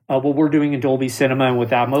what we're doing in Dolby Cinema and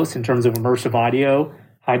with Atmos in terms of immersive audio,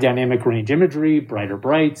 high dynamic range imagery, brighter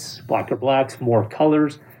brights, blacker blacks, more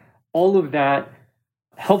colors, all of that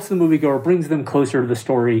helps the moviegoer, brings them closer to the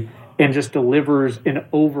story, and just delivers an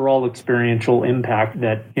overall experiential impact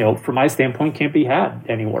that, from my standpoint, can't be had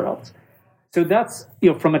anywhere else. So that's,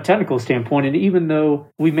 from a technical standpoint, and even though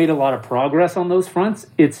we made a lot of progress on those fronts,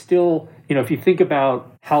 it's still, if you think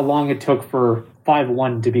about how long it took for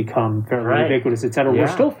 5.1 to become fairly ubiquitous, et cetera, we're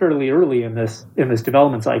still fairly early in this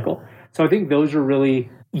development cycle. So I think those are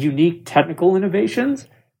really unique technical innovations.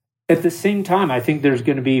 At the same time, I think there's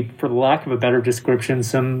going to be, for the lack of a better description,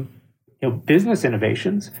 some business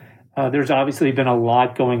innovations. There's obviously been a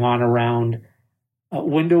lot going on around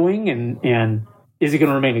windowing and is it going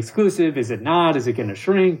to remain exclusive? Is it not? Is it going to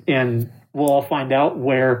shrink? And we'll all find out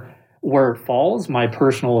where it falls. My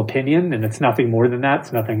personal opinion, and it's nothing more than that,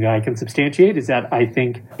 it's nothing I can substantiate, is that I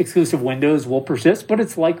think exclusive windows will persist, but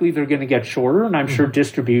it's likely they're going to get shorter, and I'm sure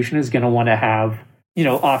distribution is going to want to have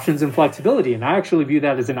options and flexibility. And I actually view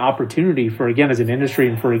that as an opportunity for, again, as an industry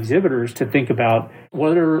and for exhibitors to think about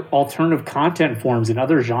what are alternative content forms and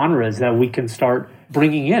other genres that we can start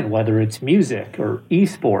bringing in, whether it's music or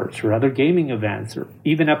esports or other gaming events or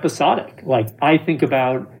even episodic. Like, I think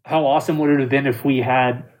about how awesome would it have been if we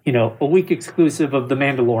had, a week exclusive of The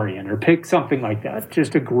Mandalorian, or pick something like that.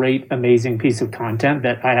 Just a great, amazing piece of content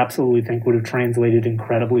that I absolutely think would have translated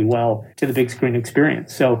incredibly well to the big screen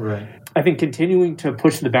experience. So I think continuing to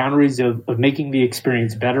push the boundaries of making the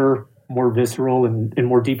experience better, more visceral, and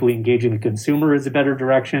more deeply engaging the consumer is a better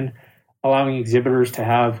direction. Allowing exhibitors to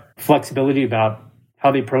have flexibility about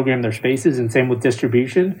how they program their spaces, and same with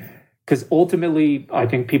distribution. Because ultimately, I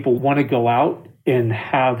think people want to go out and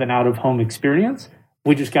have an out-of-home experience.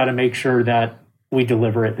 We just got to make sure that we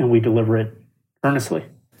deliver it, and we deliver it earnestly.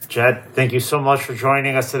 Jed, thank you so much for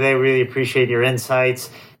joining us today. Really appreciate your insights.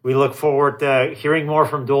 We look forward to hearing more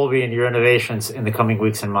from Dolby and your innovations in the coming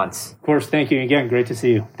weeks and months. Of course, thank you again. Great to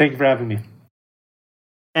see you. Thank you for having me.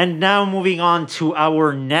 And now moving on to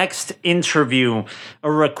our next interview,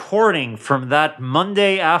 a recording from that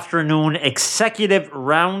Monday afternoon executive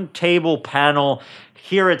roundtable panel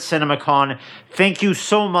here at CinemaCon. Thank you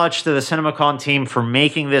so much to the CinemaCon team for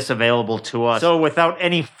making this available to us. So without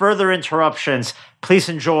any further interruptions, please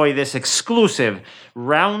enjoy this exclusive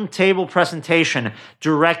roundtable presentation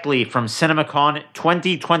directly from CinemaCon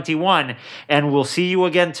 2021, and we'll see you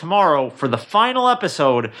again tomorrow for the final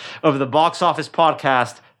episode of the Box Office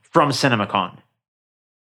Podcast from CinemaCon.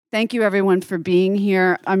 Thank you, everyone, for being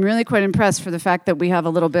here. I'm really quite impressed for the fact that we have a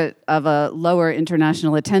little bit of a lower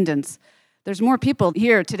international attendance. There's more people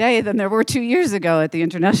here today than there were 2 years ago at the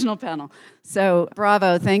international panel. So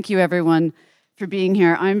bravo. Thank you, everyone, for being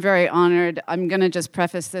here. I'm very honored. I'm going to just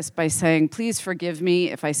preface this by saying, please forgive me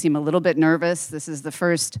if I seem a little bit nervous. This is the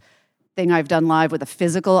first thing I've done live with a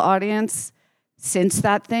physical audience since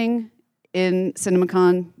that thing in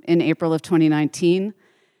CinemaCon in April of 2019.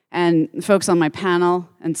 And folks on my panel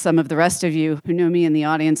and some of the rest of you who know me in the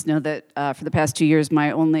audience know that for the past 2 years,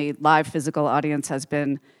 my only live physical audience has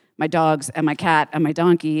been my dogs and my cat and my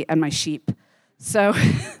donkey and my sheep. So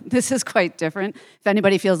this is quite different. If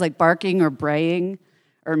anybody feels like barking or braying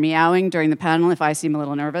or meowing during the panel, if I seem a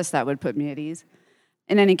little nervous, that would put me at ease.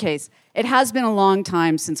 In any case, it has been a long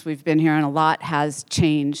time since we've been here, and a lot has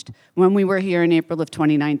changed. When we were here in April of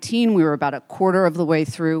 2019, we were about a quarter of the way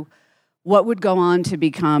through what would go on to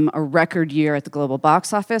become a record year at the global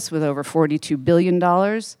box office with over $42 billion,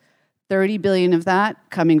 $30 billion of that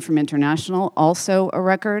coming from international, also a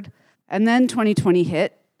record. And then 2020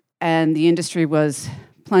 hit, and the industry was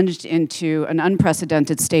plunged into an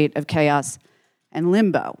unprecedented state of chaos and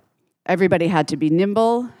limbo. Everybody had to be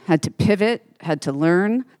nimble, had to pivot, had to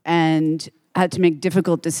learn, and had to make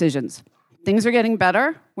difficult decisions. Things are getting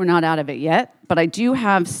better. We're not out of it yet, but I do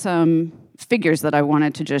have some figures that I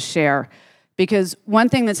wanted to just share, because one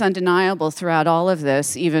thing that's undeniable throughout all of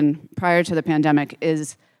this, even prior to the pandemic,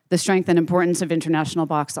 is the strength and importance of international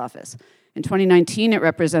box office. In 2019, it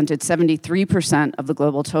represented 73% of the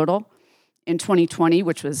global total. In 2020,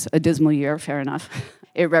 which was a dismal year, fair enough,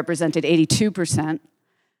 it represented 82%.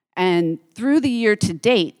 And through the year to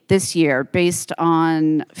date, this year, based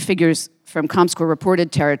on figures from Comscore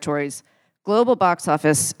reported territories, global box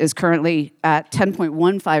office is currently at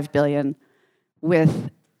 $10.15 billion, with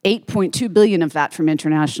 $8.2 billion of that from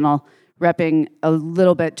international, repping a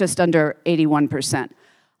little bit, just under 81%.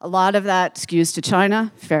 A lot of that skews to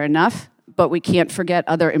China, fair enough, but we can't forget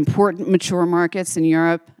other important mature markets in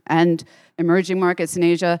Europe and emerging markets in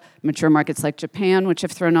Asia, mature markets like Japan, which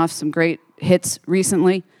have thrown off some great hits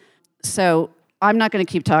recently. So I'm not going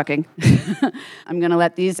to keep talking. I'm going to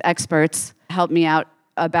let these experts help me out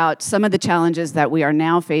about some of the challenges that we are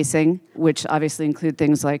now facing, which obviously include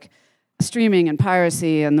things like streaming and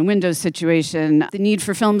piracy and the Windows situation, the need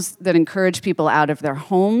for films that encourage people out of their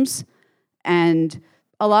homes, and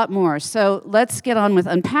a lot more. So let's get on with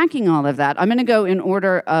unpacking all of that. I'm going to go in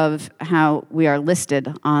order of how we are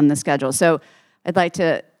listed on the schedule. So I'd like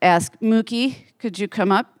to ask Mookie, could you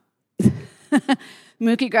come up?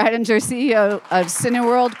 Mookie Greidinger, CEO of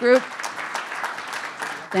Cineworld Group.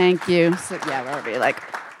 Thank you. So, yeah, wherever you like.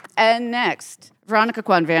 And next, Veronica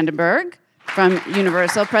Kwan Vandenberg from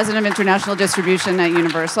Universal, President of International Distribution at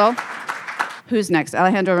Universal. Who's next?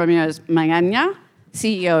 Alejandro Ramirez Magaña,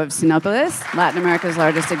 CEO of Cinépolis, Latin America's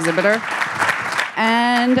largest exhibitor.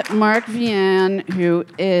 And Mark Vian, who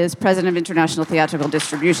is President of International Theatrical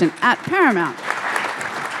Distribution at Paramount.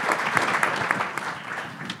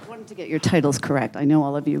 I wanted to get your titles correct. I know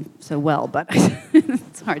all of you so well, but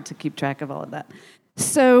it's hard to keep track of all of that.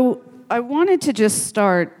 So I wanted to just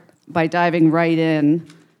start by diving right in.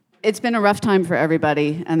 It's been a rough time for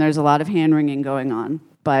everybody, and there's a lot of hand-wringing going on,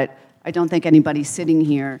 but I don't think anybody sitting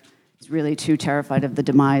here is really too terrified of the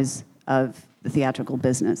demise of the theatrical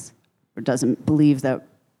business or doesn't believe that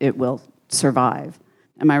it will survive.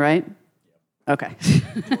 Am I right? Okay.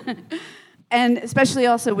 And especially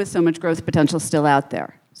also with so much growth potential still out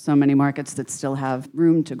there, so many markets that still have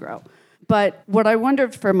room to grow. But what I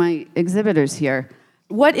wondered for my exhibitors here,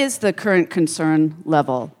 what is the current concern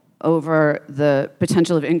level over the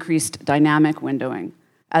potential of increased dynamic windowing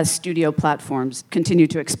as studio platforms continue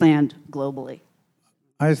to expand globally?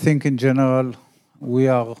 I think in general, we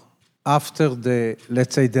are after the,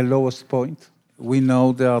 let's say, the lowest point. We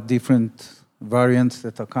know there are different variants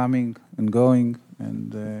that are coming and going,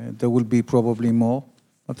 and there will be probably more.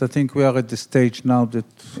 But I think we are at the stage now that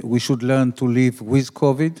we should learn to live with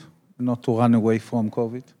COVID, not to run away from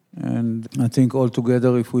COVID. And I think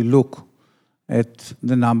altogether, if we look at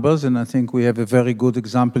the numbers, and I think we have a very good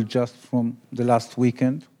example just from the last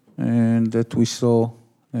weekend, and that we saw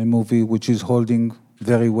a movie which is holding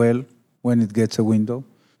very well when it gets a window.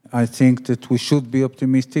 I think that we should be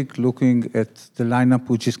optimistic looking at the lineup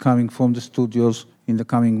which is coming from the studios in the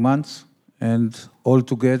coming months. and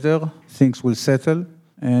altogether things will settle.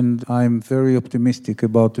 And I'm very optimistic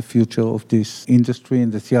about the future of this industry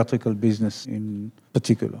and the theatrical business in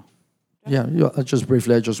particular. Yeah, just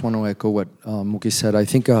briefly, I just want to echo what Mookie said. I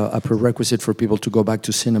think a prerequisite for people to go back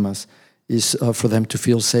to cinemas is for them to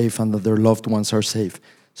feel safe and that their loved ones are safe.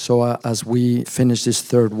 So as we finish this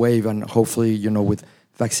third wave, and hopefully, with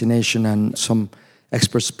vaccination, and some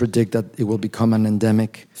experts predict that it will become an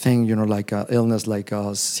endemic thing, like an illness, like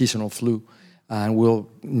a seasonal flu, and we'll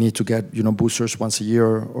need to get, boosters once a year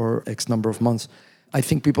or X number of months. I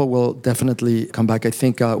think people will definitely come back. I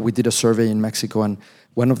think we did a survey in Mexico, and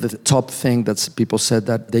one of the top things that people said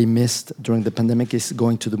that they missed during the pandemic is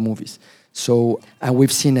going to the movies. So, and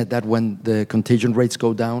we've seen it that when the contagion rates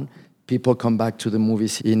go down, people come back to the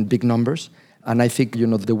movies in big numbers. And I think,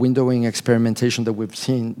 the windowing experimentation that we've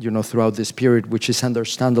seen, throughout this period, which is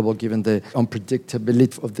understandable given the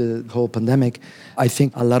unpredictability of the whole pandemic, I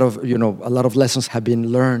think a lot of lessons have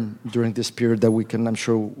been learned during this period that I'm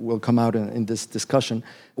sure will come out in this discussion,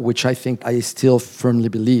 which I think I still firmly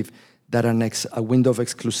believe that a window of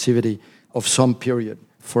exclusivity of some period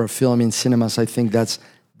for a film in cinemas, I think that's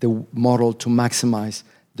the model to maximize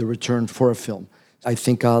the return for a film. I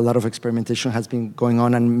think a lot of experimentation has been going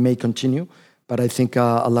on and may continue, but I think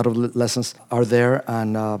a lot of lessons are there,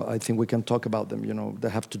 and I think we can talk about them, that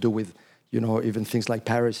have to do with, even things like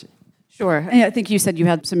piracy. Sure. I think you said you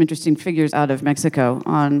had some interesting figures out of Mexico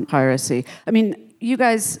on piracy. I mean, you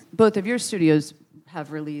guys, both of your studios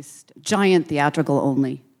have released giant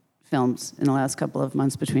theatrical-only films in the last couple of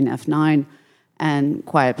months between F9 and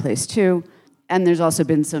Quiet Place 2, and there's also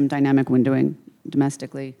been some dynamic windowing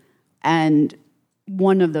domestically. And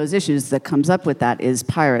one of those issues that comes up with that is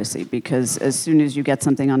piracy, because as soon as you get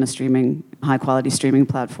something on a high-quality streaming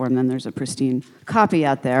platform, then there's a pristine copy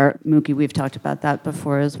out there. Mookie, we've talked about that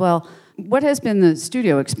before as well. What has been the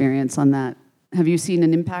studio experience on that? Have you seen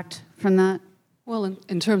an impact from that? Well,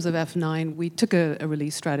 in terms of F9, we took a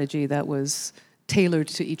release strategy that was tailored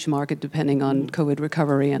to each market depending on COVID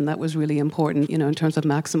recovery, and that was really important, in terms of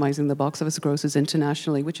maximizing the box office grosses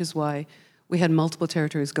internationally, which is why we had multiple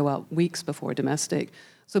territories go out weeks before domestic.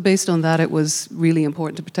 So based on that, it was really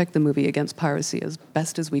important to protect the movie against piracy as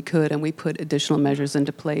best as we could, and we put additional measures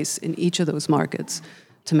into place in each of those markets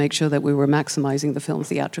to make sure that we were maximizing the film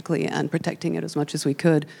theatrically and protecting it as much as we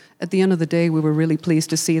could. At the end of the day, we were really pleased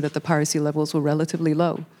to see that the piracy levels were relatively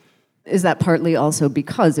low. Is that partly also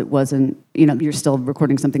because it wasn't, you're still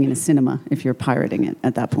recording something in a cinema if you're pirating it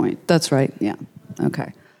at that point? That's right. Yeah,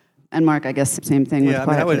 okay. And Mark, I guess same thing with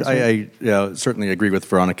Quiet Place. I certainly agree with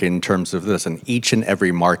Veronica in terms of this. And each and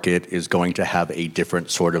every market is going to have a different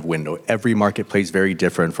sort of window. Every market plays very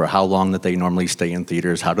different for how long that they normally stay in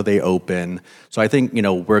theaters, how do they open. So I think,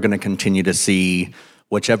 we're going to continue to see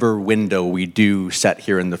whichever window we do set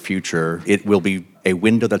here in the future, it will be a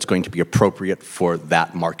window that's going to be appropriate for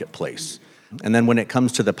that marketplace. And then when it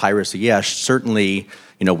comes to the piracy, yes, certainly,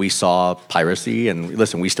 we saw piracy, and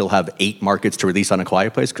listen, we still have 8 markets to release on A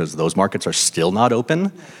Quiet Place because those markets are still not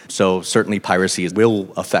open. So certainly piracy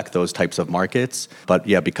will affect those types of markets. But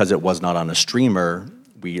yeah, because it was not on a streamer,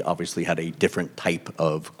 we obviously had a different type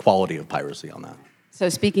of quality of piracy on that. So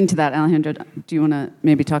speaking to that, Alejandro, do you want to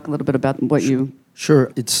maybe talk a little bit about what you...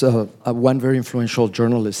 Sure. It's one very influential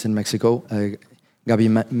journalist in Mexico, Gaby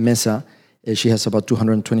Mesa. She has about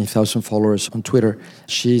 220,000 followers on Twitter.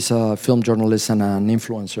 She's a film journalist and an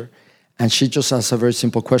influencer. And she just asked a very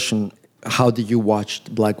simple question: how did you watch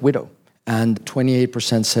Black Widow? And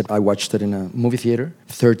 28% said, I watched it in a movie theater.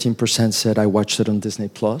 13% said, I watched it on Disney+.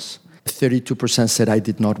 32% said, I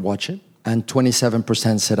did not watch it. And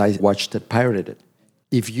 27% said, I watched it, pirated it.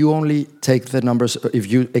 If you only take the numbers,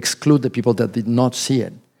 if you exclude the people that did not see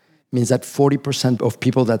it, means that 40% of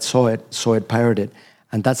people that saw it pirated.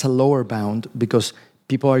 And that's a lower bound because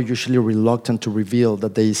people are usually reluctant to reveal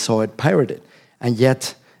that they saw it pirated. And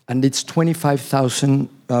it's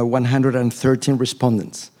 25,113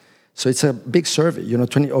 respondents. So it's a big survey,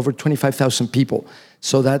 over 25,000 people.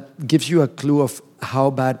 So that gives you a clue of how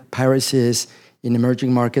bad piracy is in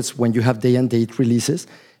emerging markets when you have day and date releases,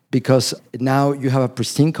 because now you have a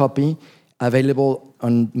pristine copy available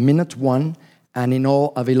on minute 1 and in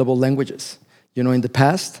all available languages. In the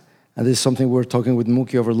past, and this is something we were talking with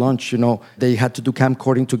Mookie over lunch, they had to do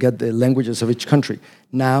camcording to get the languages of each country.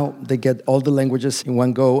 Now they get all the languages in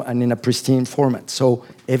one go and in a pristine format. So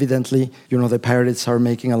evidently, the pirates are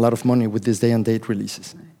making a lot of money with these day and date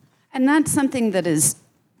releases. And that's something that is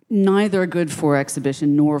neither good for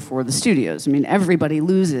exhibition nor for the studios. I mean, everybody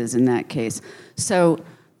loses in that case. So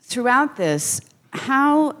throughout this,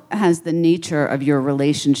 how has the nature of your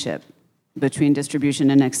relationship between distribution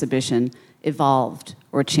and exhibition evolved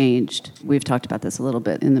or changed? We've talked about this a little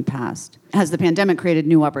bit in the past. Has the pandemic created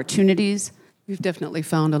new opportunities? We've definitely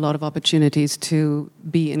found a lot of opportunities to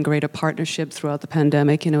be in greater partnership throughout the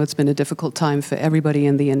pandemic. You know, it's been a difficult time for everybody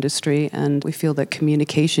in the industry, and we feel that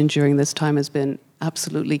communication during this time has been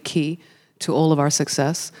absolutely key to all of our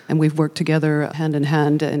success. And we've worked together hand in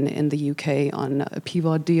hand in the UK on a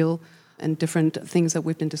PVOD deal and different things that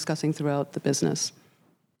we've been discussing throughout the business.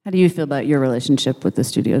 How do you feel about your relationship with the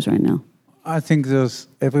studios right now? I think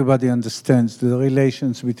everybody understands the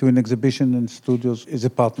relations between exhibition and studios is a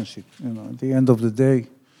partnership. At the end of the day,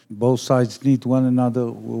 both sides need one another.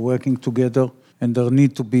 We're working together, and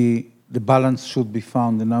the balance should be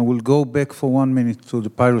found. And I will go back for 1 minute to the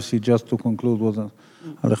piracy just to conclude what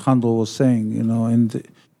Alejandro was saying. And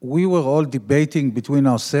we were all debating between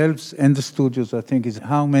ourselves and the studios, I think, is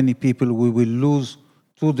how many people we will lose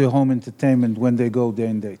to the home entertainment when they go day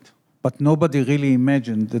and date. But nobody really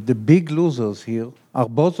imagined that the big losers here are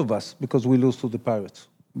both of us because we lose to the pirates.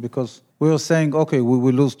 Because we were saying, okay, we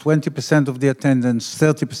will lose 20% of the attendance,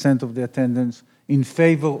 30% of the attendance in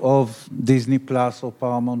favor of Disney Plus or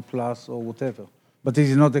Paramount Plus or whatever. But this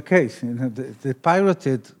is not the case. The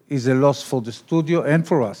pirated is a loss for the studio and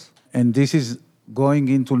for us. And this is going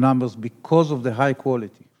into numbers because of the high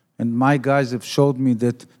quality. And my guys have showed me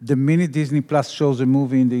that the minute Disney Plus shows a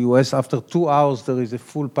movie in the US, after 2 hours, there is a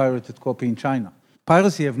full pirated copy in China.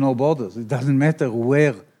 Piracy have no borders. It doesn't matter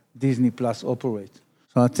where Disney Plus operates.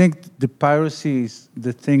 So I think the piracy is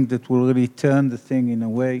the thing that will really turn the thing in a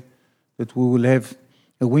way that we will have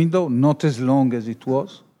a window, not as long as it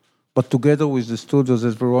was, but together with the studios,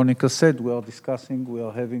 as Veronica said, we are discussing, we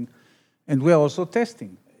are having, and we are also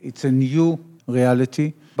testing. It's a new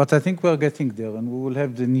reality, but I think we're getting there, and we will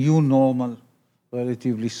have the new normal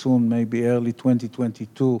relatively soon, maybe early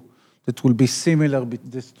 2022, that will be similar with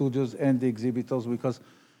the studios and the exhibitors, because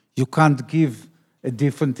you can't give a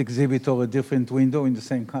different exhibitor a different window in the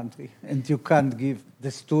same country, and you can't give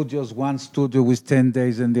the studios one studio with 10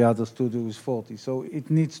 days and the other studio with 40. So it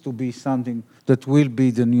needs to be something that will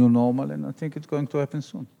be the new normal, and I think it's going to happen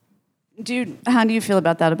soon. How do you feel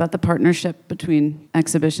about that, about the partnership between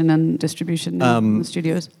exhibition and distribution in the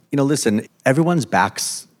studios? Listen, everyone's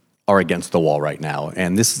backs are against the wall right now.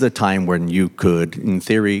 And this is a time when you could, in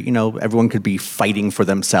theory, everyone could be fighting for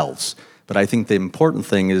themselves. But I think the important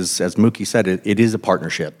thing is, as Mookie said, it is a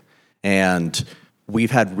partnership. And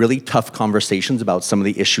we've had really tough conversations about some of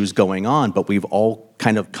the issues going on, but we've all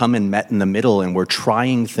kind of come and met in the middle, and we're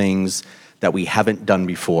trying things that we haven't done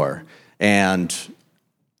before. And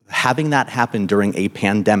having that happen during a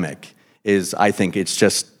pandemic is, I think, it's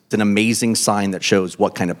just an amazing sign that shows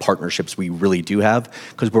what kind of partnerships we really do have,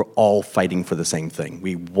 because we're all fighting for the same thing.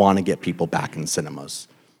 We want to get people back in cinemas.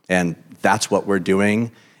 And that's what we're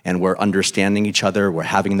doing, and we're understanding each other, we're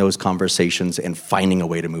having those conversations and finding a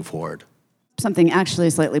way to move forward. Something actually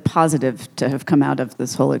slightly positive to have come out of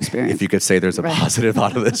this whole experience. If you could say there's a positive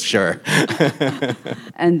out of this, sure.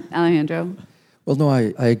 And Alejandro? Well, no,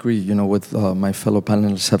 I agree, with my fellow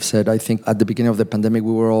panelists have said. I think at the beginning of the pandemic,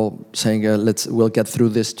 we were all saying, we'll get through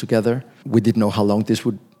this together. We didn't know how long this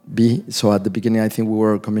would be. So at the beginning, I think we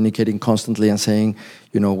were communicating constantly and saying,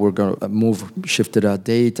 we're going to shifted a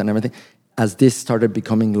date and everything. As this started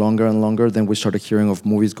becoming longer and longer, then we started hearing of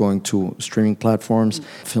movies going to streaming platforms,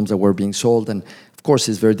 films that were being sold. And of course,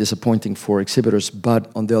 it's very disappointing for exhibitors. But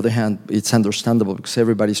on the other hand, it's understandable because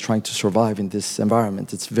everybody's trying to survive in this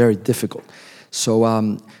environment. It's very difficult. So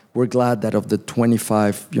we're glad that of the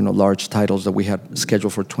 25, large titles that we had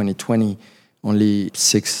scheduled for 2020, only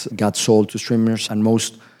 6 got sold to streamers, and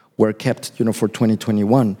most were kept, for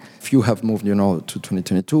 2021. Few have moved, to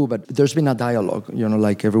 2022. But there's been a dialogue,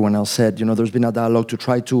 like everyone else said. There's been a dialogue to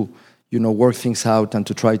try to, work things out and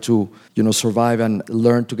to try to, survive and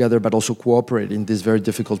learn together, but also cooperate in this very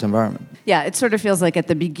difficult environment. Yeah, it sort of feels like at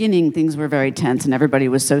the beginning things were very tense and everybody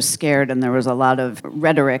was so scared and there was a lot of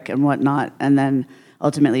rhetoric and whatnot. And then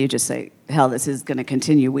ultimately you just say, hell, this is going to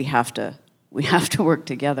continue. We have to work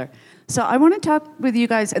together. So I want to talk with you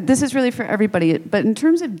guys. This is really for everybody, but in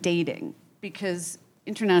terms of dating, because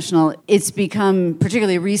international, it's become,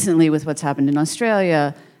 particularly recently with what's happened in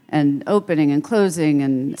Australia and opening and closing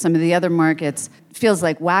and some of the other markets, feels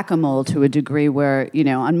like whack-a-mole to a degree where,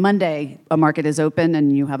 on Monday, a market is open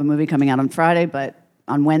and you have a movie coming out on Friday, but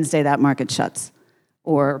on Wednesday, that market shuts.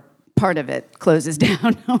 Or part of it closes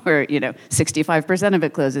down, or 65% of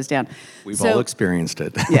it closes down. We've all experienced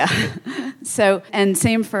it. Yeah. So, and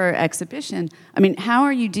same for exhibition. I mean, how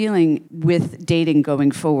are you dealing with dating going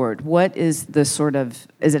forward? What is the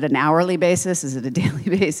is it an hourly basis? Is it a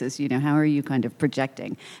daily basis? How are you kind of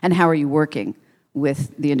projecting? And how are you working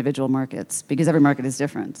with the individual markets? Because every market is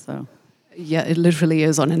different, so. Yeah, it literally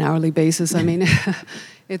is on an hourly basis. I mean,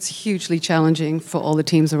 it's hugely challenging for all the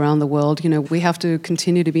teams around the world. You know, we have to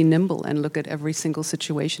continue to be nimble and look at every single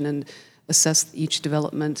situation and assess each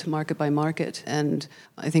development market by market. And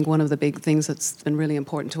I think one of the big things that's been really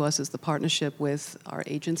important to us is the partnership with our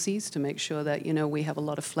agencies to make sure that, you know, we have a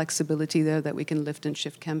lot of flexibility there, that we can lift and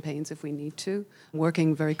shift campaigns if we need to.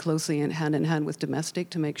 Working very closely and hand with domestic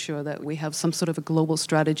to make sure that we have some sort of a global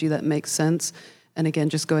strategy that makes sense. And again,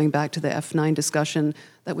 just going back to the F9 discussion,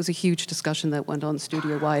 that was a huge discussion that went on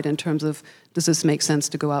studio-wide in terms of, does this make sense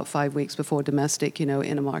to go out 5 weeks before domestic, you know,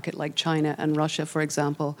 in a market like China and Russia, for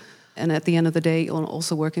example. And at the end of the day,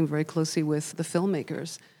 also working very closely with the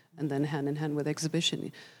filmmakers and then hand in hand with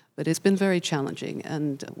exhibition. But it's been very challenging,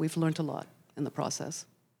 and we've learned a lot in the process.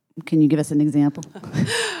 Can you give us an example?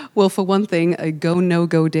 Well, for one thing, a go,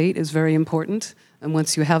 no-go date is very important. And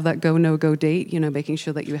once you have that go, no-go date, you know, making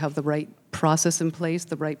sure that you have the right process in place,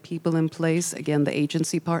 the right people in place, again, the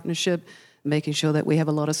agency partnership, making sure that we have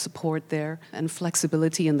a lot of support there and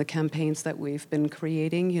flexibility in the campaigns that we've been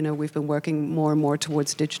creating. You know, we've been working more and more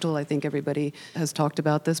towards digital. I think everybody has talked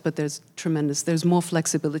about this, but there's more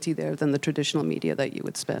flexibility there than the traditional media that you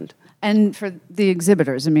would spend. And for the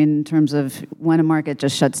exhibitors, I mean, in terms of when a market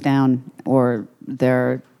just shuts down or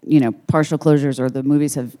there, you know, partial closures or the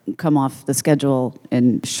movies have come off the schedule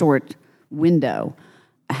in short window,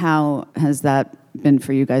 how has that been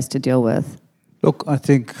for you guys to deal with? Look, I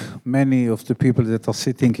think many of the people that are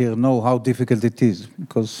sitting here know how difficult it is,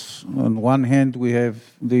 because on one hand we have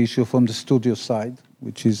the issue from the studio side,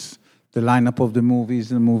 which is the lineup of the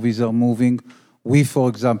movies are moving. We, for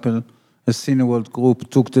example, as Cineworld Group,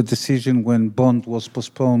 took the decision when Bond was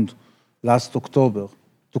postponed last October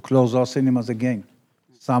to close our cinemas again.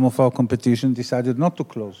 Some of our competition decided not to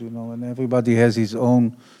close, you know, and everybody has his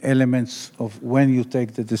own elements of when you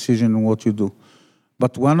take the decision and what you do.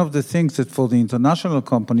 But one of the things that for the international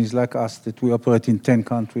companies like us, that we operate in 10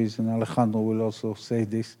 countries, and Alejandro will also say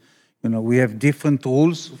this, you know, we have different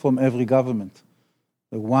rules from every government.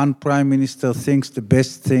 The one prime minister thinks the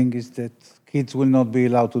best thing is that kids will not be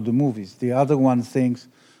allowed to the movies. The other one thinks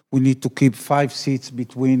we need to keep 5 seats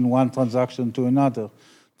between one transaction to another.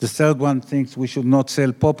 The third one thinks we should not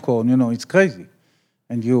sell popcorn. You know, it's crazy.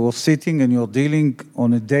 And you're sitting and you're dealing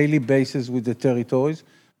on a daily basis with the territories.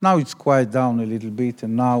 Now it's quiet down a little bit,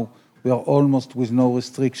 and now we are almost with no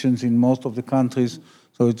restrictions in most of the countries,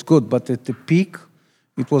 so it's good. But at the peak,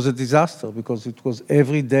 it was a disaster because it was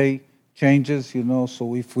every day changes, you know.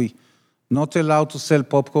 So if we not allowed to sell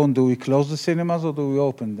popcorn, do we close the cinemas or do we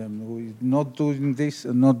open them? We're not doing this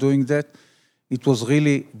and not doing that. It was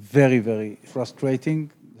really very, very frustrating.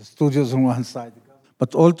 The studios on one side.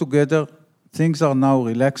 But altogether, things are now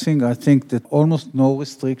relaxing. I think that almost no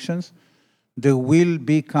restrictions. There will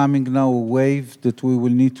be coming now a wave that we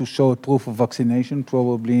will need to show a proof of vaccination,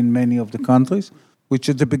 probably in many of the countries, which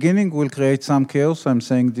at the beginning will create some chaos. I'm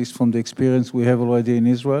saying this from the experience we have already in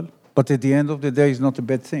Israel. But at the end of the day, it's not a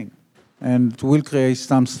bad thing. And it will create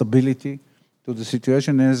some stability to the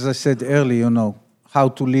situation. And as I said earlier, you know, how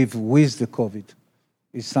to live with the COVID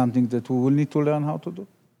is something that we will need to learn how to do.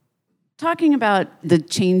 Talking about the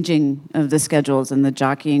changing of the schedules and the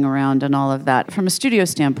jockeying around and all of that, from a studio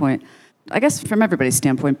standpoint, I guess from everybody's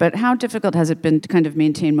standpoint, but how difficult has it been to kind of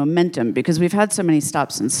maintain momentum? Because we've had so many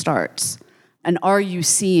stops and starts. And are you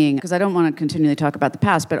seeing, because I don't want to continually talk about the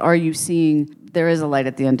past, but are you seeing there is a light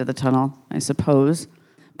at the end of the tunnel, I suppose?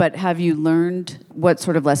 But have you learned, what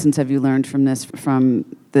sort of lessons have you learned from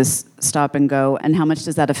this stop and go? And how much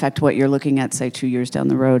does that affect what you're looking at, say, 2 years down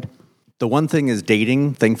the road? The one thing is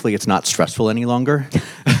dating. Thankfully, it's not stressful any longer.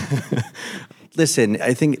 Listen,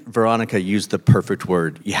 I think Veronica used the perfect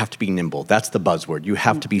word. You have to be nimble. That's the buzzword. You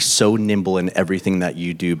have to be so nimble in everything that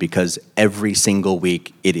you do because every single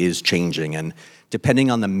week it is changing. And depending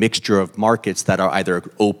on the mixture of markets that are either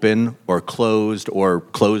open or closed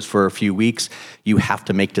for a few weeks, you have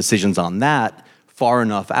to make decisions on that far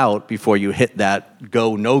enough out before you hit that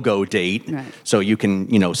go, no-go date. Right. So you can,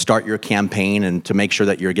 you know, start your campaign and to make sure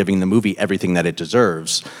that you're giving the movie everything that it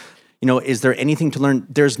deserves. You know, is there anything to learn?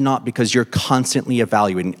 There's not, because you're constantly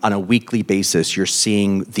evaluating on a weekly basis. You're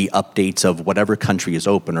seeing the updates of whatever country is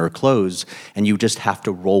open or closed, and you just have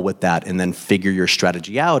to roll with that and then figure your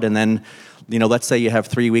strategy out. And then, you know, let's say you have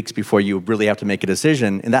 3 weeks before you really have to make a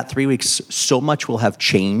decision. In that 3 weeks, so much will have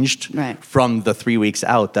changed from the 3 weeks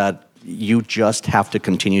out that you just have to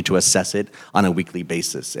continue to assess it on a weekly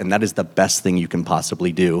basis. And that is the best thing you can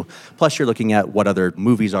possibly do. Plus, you're looking at what other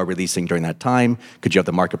movies are releasing during that time. Could you have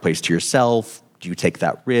the marketplace to yourself? Do you take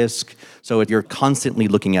that risk? So you're constantly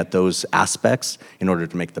looking at those aspects in order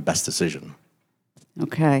to make the best decision.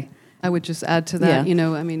 Okay. I would just add to that, you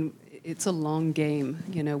know, I mean, It's a long game.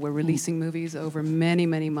 You know, we're releasing movies over many,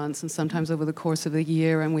 many months and sometimes over the course of the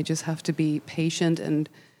year, and we just have to be patient and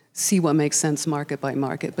see what makes sense market by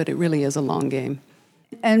market. But it really is a long game.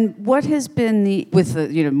 And what has been with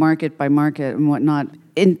the market by market and whatnot,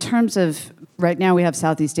 in terms of right now we have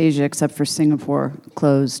Southeast Asia except for Singapore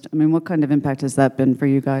closed. I mean, what kind of impact has that been for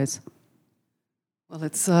you guys? Well,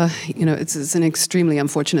 it's an extremely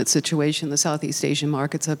unfortunate situation. The Southeast Asian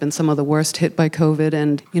markets have been some of the worst hit by COVID,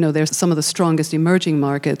 and they're some of the strongest emerging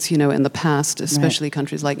markets, in the past, especially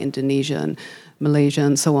countries like Indonesia and Malaysia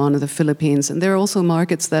and so on, and the Philippines. And there are also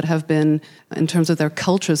markets that have been, in terms of their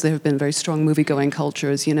cultures, they have been very strong movie-going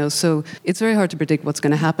cultures. So it's very hard to predict what's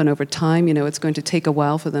going to happen over time. It's going to take a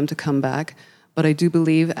while for them to come back. But I do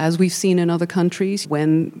believe, as we've seen in other countries,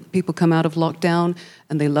 when people come out of lockdown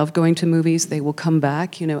and they love going to movies, they will come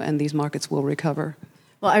back, and these markets will recover.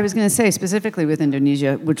 Well, I was going to say, specifically with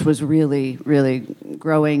Indonesia, which was really, really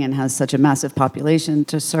growing and has such a massive population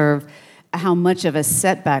to serve, how much of a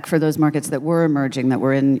setback for those markets that were emerging, that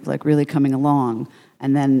were really coming along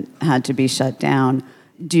and then had to be shut down.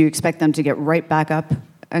 Do you expect them to get right back up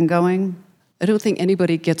and going? I don't think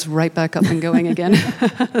anybody gets right back up and going again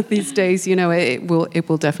these days. It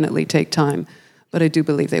will definitely take time, but I do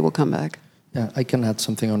believe they will come back. Yeah, I can add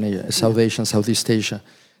something on South Asia and Southeast Asia.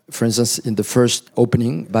 For instance, in the first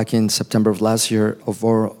opening back in September of last year,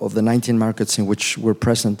 of the 19 markets in which we're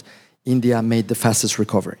present, India made the fastest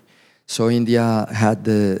recovery. So India had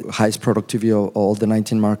the highest productivity of all the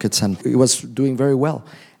 19 markets, and it was doing very well.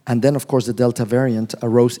 And then, of course, the Delta variant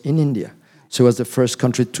arose in India. So it was the first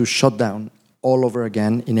country to shut down all over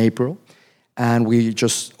again in April, and we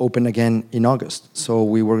just opened again in August. So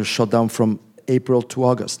we were shut down from April to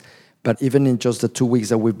August. But even in just the 2 weeks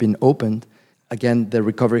that we've been opened, again, the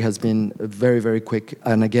recovery has been very, very quick.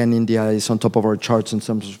 And again, India is on top of our charts in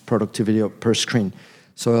terms of productivity per screen.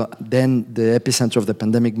 So then the epicenter of the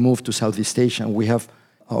pandemic moved to Southeast Asia. We have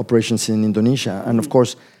operations in Indonesia. And of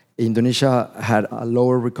course, Indonesia had a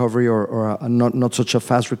lower recovery or not such a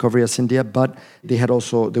fast recovery as India, but they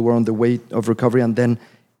were on the way of recovery, and then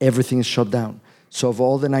everything is shut down. So of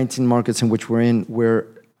all the 19 markets in which we're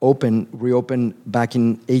reopened back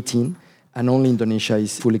in 2018, and only Indonesia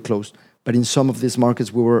is fully closed. But in some of these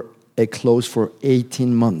markets, we were closed for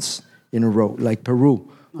 18 months in a row, like Peru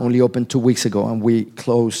only opened 2 weeks ago, and we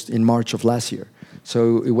closed in March of last year.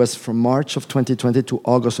 So it was from March of 2020 to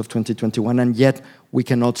August of 2021, and yet we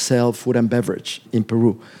cannot sell food and beverage in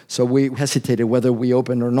Peru. So we hesitated whether we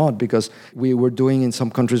open or not, because we were doing in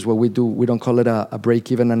some countries what we don't call it a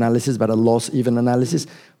break-even analysis, but a loss-even analysis.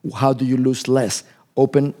 How do you lose less,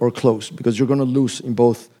 open or close? Because you're going to lose in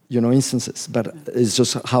both instances, but it's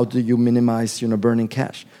just how do you minimize, burning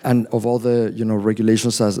cash? And of all the,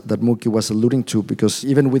 regulations that Muki was alluding to, because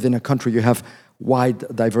even within a country you have wide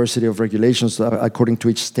diversity of regulations according to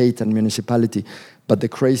each state and municipality. But the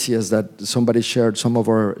craziest that some of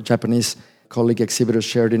our Japanese colleague exhibitors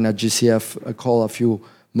shared in a GCF call a few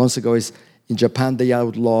months ago is in Japan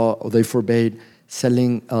they forbade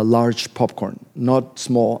selling large popcorn, not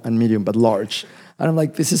small and medium, but large. And I'm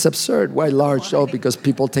like, this is absurd. Why large? Oh, because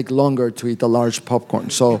people take longer to eat a large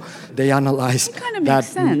popcorn. So they analyzed that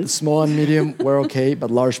small and medium were okay,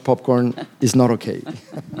 but large popcorn is not okay.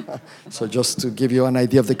 So just to give you an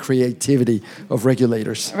idea of the creativity of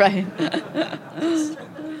regulators. Right.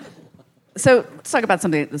 So let's talk about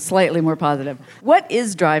something that's slightly more positive. What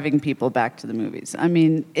is driving people back to the movies? I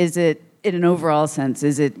mean, is it, in an overall sense,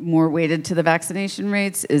 is it more weighted to the vaccination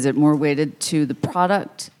rates? Is it more weighted to the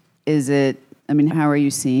product? How are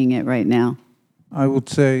you seeing it right now? I would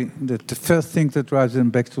say that the first thing that drives them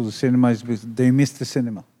back to the cinema is because they miss the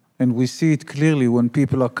cinema. And we see it clearly when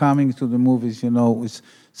people are coming to the movies,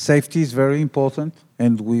 safety is very important.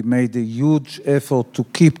 And we made a huge effort to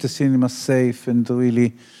keep the cinema safe and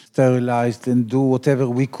really sterilized and do whatever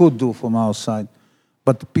we could do from our side.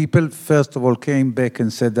 But people, first of all, came back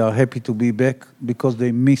and said they are happy to be back because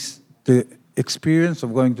they miss the experience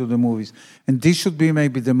of going to the movies. And this should be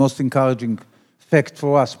maybe the most encouraging fact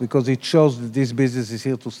for us, because it shows that this business is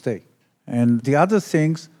here to stay. And the other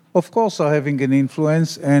things, of course, are having an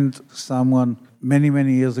influence. And someone many,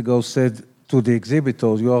 many years ago said to the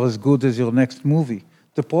exhibitors, you are as good as your next movie.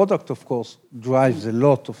 The product, of course, drives a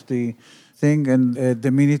lot of the thing. And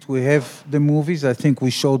the minute we have the movies, I think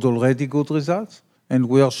we showed already good results. And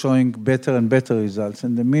we are showing better and better results.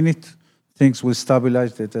 And the minute things will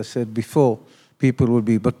stabilize, that I said before, people will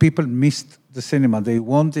be. But people missed the cinema. They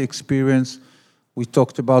want the experience. We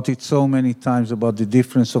talked about it so many times, about the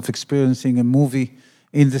difference of experiencing a movie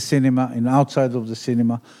in the cinema and outside of the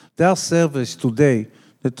cinema. There are surveys today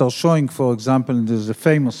that are showing, for example, and there's a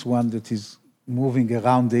famous one that is moving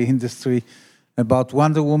around the industry, about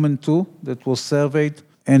Wonder Woman 2 that was surveyed,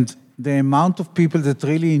 and the amount of people that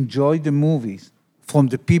really enjoyed the movies from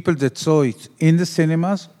the people that saw it in the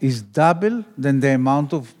cinemas is double than the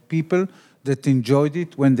amount of people that enjoyed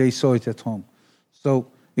it when they saw it at home. So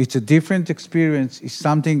it's a different experience. It's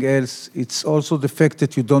something else. It's also the fact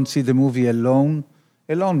that you don't see the movie alone.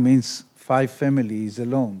 Alone means 5 families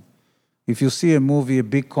alone. If you see a movie, a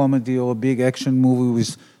big comedy or a big action movie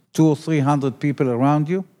with 200 or 300 people around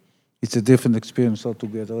you, it's a different experience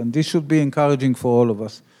altogether. And this should be encouraging for all of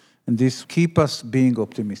us. And this keep us being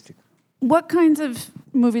optimistic. What kinds of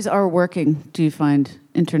movies are working, do you find,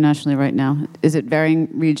 internationally right now? Is it varying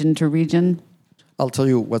region to region? I'll tell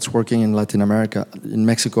you what's working in Latin America. In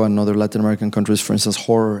Mexico and other Latin American countries, for instance,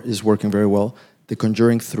 horror is working very well. The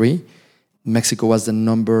Conjuring 3, Mexico was the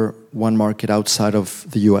number 1 market outside of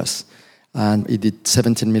the US. And it did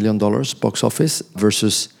 $17 million box office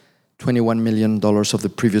versus $21 million of the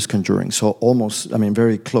previous Conjuring. So almost,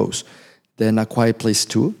 very close. Then A Quiet Place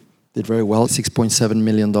 2 did very well, $6.7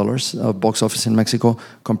 million of box office in Mexico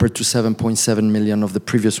compared to $7.7 million of the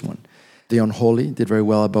previous one. The Unholy did very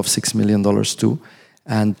well, above $6 million too.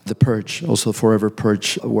 And The Purge, also Forever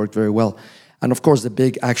Purge, worked very well. And of course, the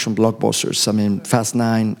big action blockbusters, Fast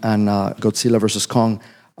 9 and Godzilla vs. Kong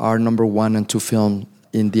are number 1 and 2 film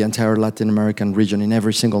in the entire Latin American region, in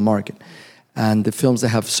every single market. And the films that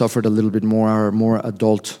have suffered a little bit more are more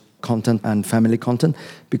adult content and family content,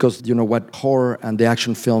 because what horror and the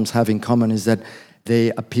action films have in common is that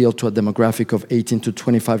they appeal to a demographic of 18 to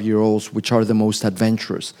 25-year-olds, which are the most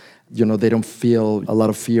adventurous. They don't feel a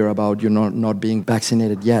lot of fear about not being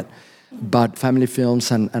vaccinated yet. But family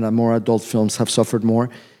films and more adult films have suffered more.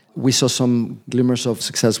 We saw some glimmers of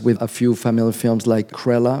success with a few family films like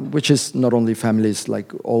Cruella, which is not only families,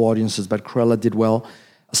 like all audiences, but Cruella did well.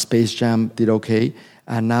 Space Jam did okay.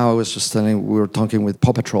 And now I was just we were talking with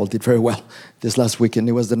Paw Patrol, did very well this last weekend.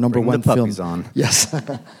 It was the number 1 film. Puppies on. Yes.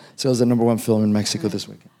 So it was the number 1 film in Mexico this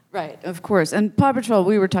weekend. Right, of course. And Paw Patrol,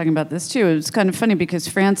 we were talking about this too. It was kind of funny because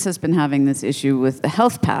France has been having this issue with the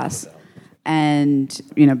health pass. And,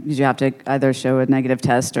 because you have to either show a negative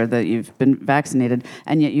test or that you've been vaccinated.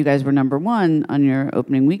 And yet you guys were number 1 on your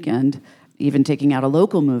opening weekend, even taking out a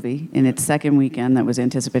local movie in its second weekend that was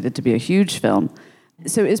anticipated to be a huge film.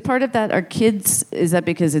 So is part of that, is that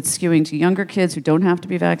because it's skewing to younger kids who don't have to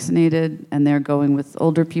be vaccinated and they're going with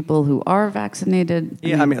older people who are vaccinated?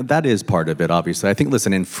 Yeah, that is part of it, obviously. I think,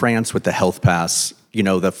 listen, in France with the health pass,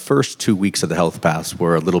 the first 2 weeks of the health pass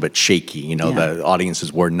were a little bit shaky. The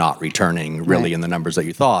audiences were not returning really in the numbers that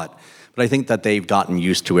you thought. But I think that they've gotten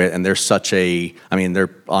used to it, and they're they're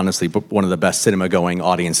honestly one of the best cinema-going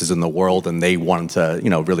audiences in the world, and they wanted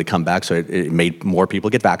to, really come back. So it made more people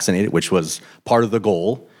get vaccinated, which was part of the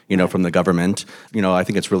goal, from the government. I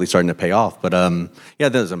think it's really starting to pay off. But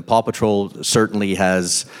Paw Patrol certainly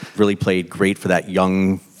has really played great for that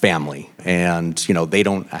young family, and they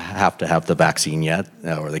don't have to have the vaccine yet,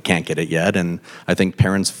 or they can't get it yet. And I think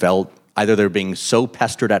parents felt either they're being so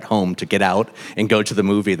pestered at home to get out and go to the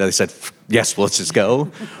movie that they said, yes, well, let's just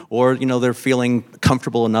go. Or, they're feeling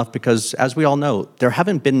comfortable enough because, as we all know, there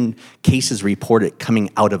haven't been cases reported coming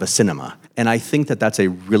out of a cinema. And I think that that's a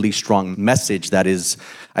really strong message that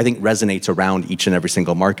resonates around each and every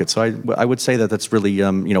single market. So I would say that that's really,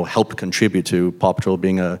 helped contribute to Paw Patrol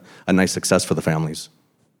being a nice success for the families.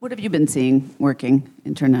 What have you been seeing working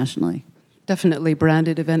internationally? Definitely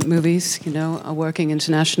branded event movies, are working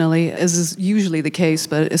internationally, as is usually the case,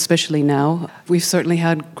 but especially now. We've certainly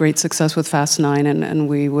had great success with Fast 9, and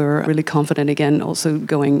we were really confident, again, also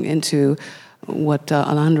going into what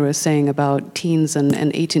Alejandro is saying about teens and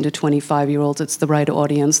 18 to 25-year-olds. It's the right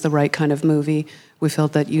audience, the right kind of movie. We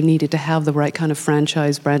felt that you needed to have the right kind of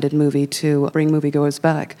franchise-branded movie to bring moviegoers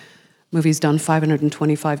back. Movie's done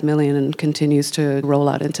 $525 million and continues to roll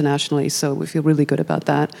out internationally, so we feel really good about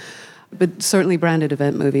that. But certainly branded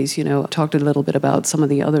event movies, talked a little bit about some of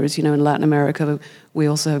the others. In Latin America, we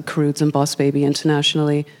also have Croods and Boss Baby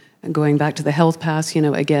internationally. And going back to the health pass,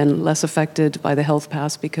 again, less affected by the health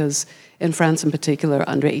pass because in France in particular,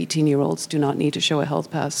 under 18-year-olds do not need to show a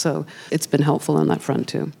health pass. So it's been helpful on that front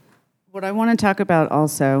too. What I want to talk about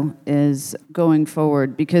also is going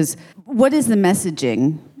forward, because what is the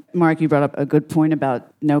messaging? Mark, you brought up a good point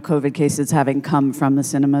about no COVID cases having come from the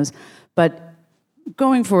cinemas, but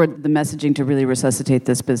going forward, the messaging to really resuscitate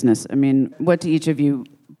this business, what do each of you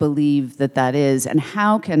believe that is, and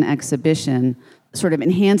how can exhibition sort of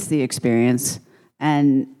enhance the experience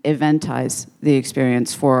and eventize the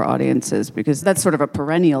experience for audiences? Because that's sort of a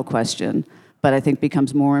perennial question, but I think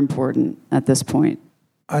becomes more important at this point.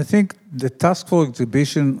 I think the task for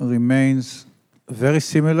exhibition remains very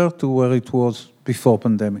similar to where it was before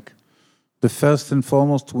pandemic. The first and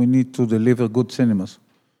foremost, we need to deliver good cinemas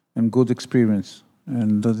and good experience.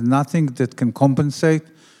 And there's nothing that can compensate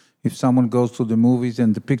if someone goes to the movies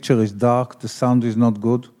and the picture is dark, the sound is not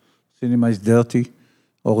good, cinema is dirty,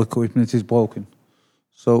 or equipment is broken.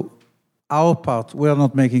 So our part, we are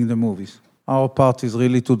not making the movies. Our part is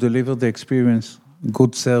really to deliver the experience,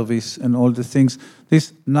 good service, and all the things.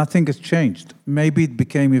 Nothing has changed. Maybe it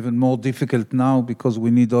became even more difficult now because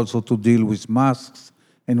we need also to deal with masks,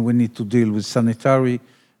 and we need to deal with sanitary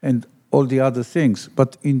and all the other things.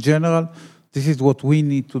 But in general, this is what we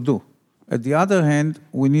need to do. At the other hand,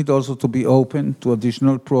 we need also to be open to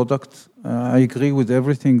additional products. I agree with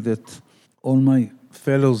everything that all my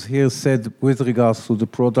fellows here said with regards to the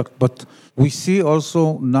product, but we see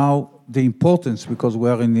also now the importance, because we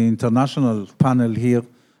are in the international panel here,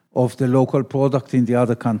 of the local product in the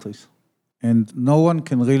other countries. And no one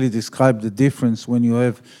can really describe the difference when you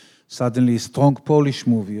have suddenly a strong Polish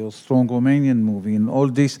movie or strong Romanian movie and all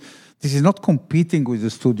this. This is not competing with the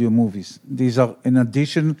studio movies. These are an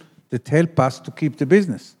addition that help us to keep the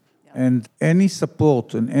business. Yeah. And any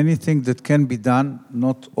support and anything that can be done,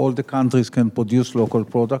 not all the countries can produce local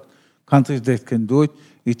product. Countries that can do it,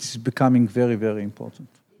 it's becoming very, very important.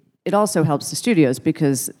 It also helps the studios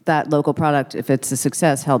because that local product, if it's a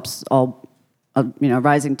success, helps all,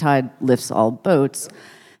 rising tide lifts all boats,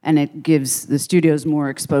 and it gives the studios more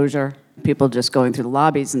exposure. People just going through the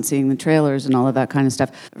lobbies and seeing the trailers and all of that kind of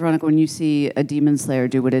stuff. Veronica, when you see a Demon Slayer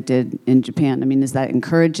do what it did in Japan, is that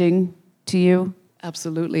encouraging to you?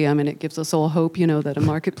 Absolutely. It gives us all hope, that a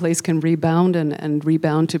marketplace can rebound and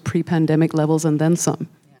rebound to pre-pandemic levels and then some.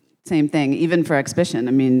 Same thing, even for exhibition.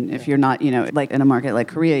 If you're not, like in a market like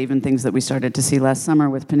Korea, even things that we started to see last summer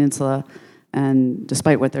with Peninsula, and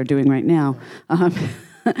despite what they're doing right now,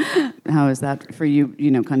 how is that for you,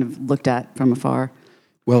 kind of looked at from afar?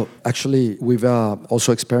 Well, actually, we've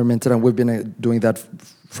also experimented, and we've been doing that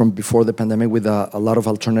from before the pandemic with a lot of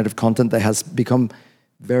alternative content that has become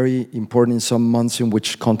very important in some months in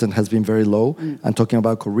which content has been very low. And talking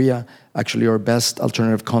about Korea, actually our best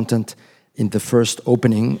alternative content in the first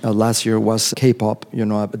opening last year was K-pop,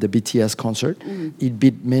 the BTS concert. It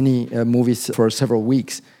beat many movies for several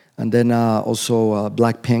weeks. And then also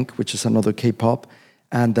Blackpink, which is another K-pop.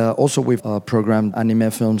 And also we've programmed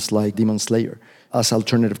anime films like Demon Slayer as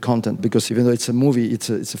alternative content, because even though it's a movie, it's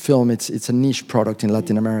a film, it's a niche product in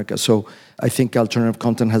Latin America. So I think alternative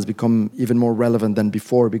content has become even more relevant than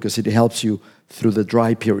before because it helps you through the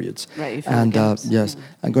dry periods. Right. And yes,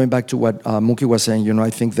 and going back to what Mookie was saying, I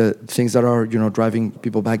think the things that are driving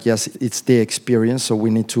people back, yes, it's the experience. So we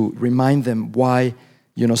need to remind them why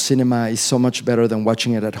cinema is so much better than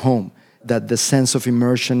watching it at home. That the sense of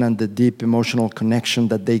immersion and the deep emotional connection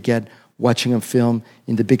that they get watching a film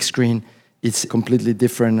in the big screen, it's completely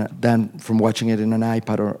different than from watching it in an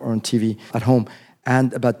iPad or on TV at home.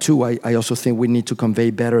 And about two, I also think we need to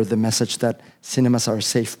convey better the message that cinemas are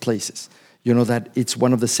safe places. That it's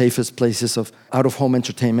one of the safest places of out-of-home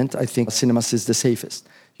entertainment. I think cinemas is the safest.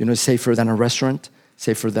 Safer than a restaurant,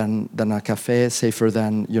 safer than a cafe, safer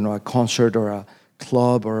than a concert or a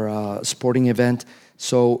club or a sporting event.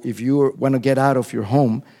 So if you want to get out of your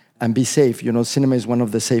home and be safe, cinema is one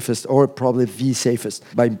of the safest, or probably the safest,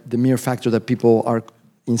 by the mere factor that people are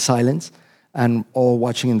in silence and all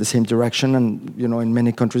watching in the same direction. And in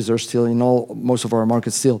many countries, there's still most of our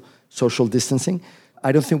markets still social distancing.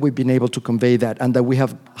 I don't think we've been able to convey that, and that we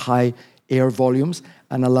have high air volumes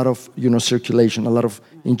and a lot of circulation, a lot of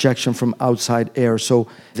injection from outside air. So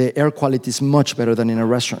the air quality is much better than in a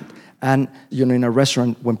restaurant. And in a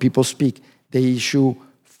restaurant, when people speak, they issue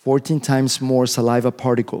 14 times more saliva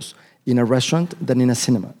particles in a restaurant than in a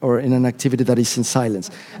cinema or in an activity that is in silence.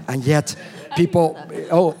 And yet people,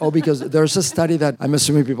 because there's a study that I'm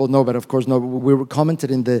assuming people know, but of course no, we were commented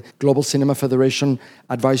in the Global Cinema Federation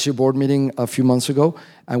Advisory Board meeting a few months ago,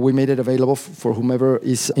 and we made it available for whomever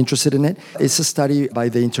is interested in it. It's a study by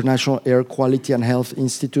the International Air Quality and Health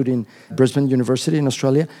Institute in Brisbane University in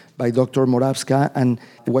Australia by Dr. Moravska, and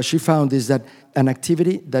what she found is that an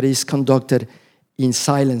activity that is conducted in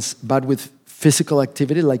silence, but with physical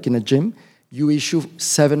activity, like in a gym, you issue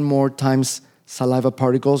 7 more times saliva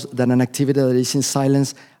particles than an activity that is in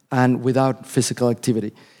silence and without physical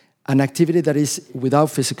activity. An activity that is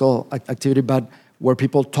without physical activity, but where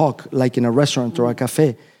people talk, like in a restaurant or a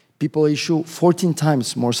cafe, people issue 14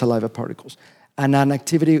 times more saliva particles. And an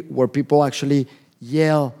activity where people actually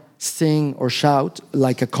yell, sing, or shout,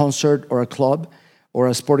 like a concert or a club, or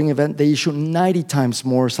a sporting event, they issue 90 times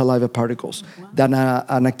more saliva particles than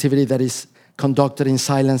an activity that is conducted in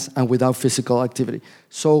silence and without physical activity.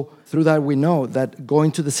 So through that, we know that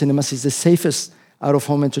going to the cinemas is the safest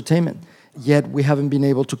out-of-home entertainment. Yet we haven't been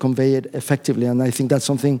able to convey it effectively. And I think that's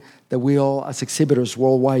something that we all, as exhibitors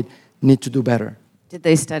worldwide, need to do better. Did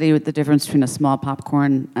they study the difference between a small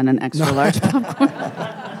popcorn and an extra large popcorn?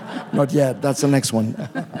 Not yet. That's the next one.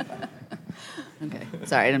 Okay.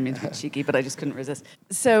 Sorry, I didn't mean to be cheeky, but I just couldn't resist.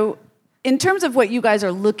 So, in terms of what you guys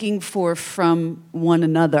are looking for from one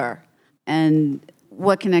another, and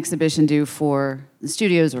what can exhibition do for the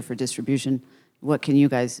studios or for distribution, what can you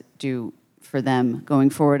guys do for them going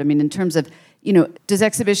forward? I mean, in terms of, does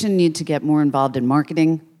exhibition need to get more involved in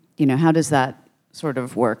marketing? How does that sort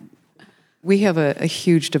of work? We have a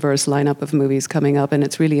huge, diverse lineup of movies coming up, and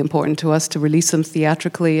it's really important to us to release them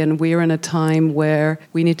theatrically. And we're in a time where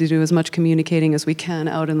we need to do as much communicating as we can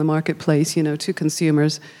out in the marketplace, to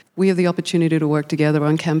consumers. We have the opportunity to work together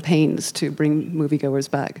on campaigns to bring moviegoers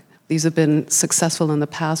back. These have been successful in the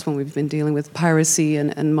past when we've been dealing with piracy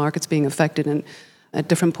and markets being affected at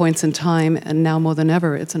different points in time. And now more than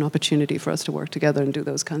ever, it's an opportunity for us to work together and do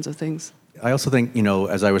those kinds of things. I also think,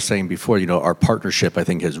 as I was saying before, our partnership, I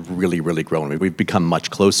think, has really, really grown. We've become much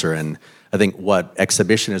closer. And I think what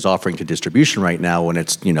exhibition is offering to distribution right now, when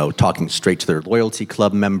it's, talking straight to their loyalty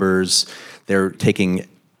club members, they're taking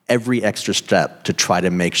every extra step to try to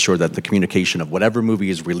make sure that the communication of whatever movie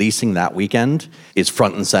is releasing that weekend is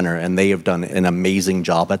front and center. And they have done an amazing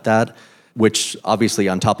job at that, which obviously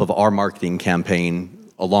on top of our marketing campaign,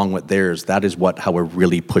 along with theirs, that is how we're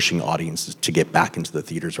really pushing audiences to get back into the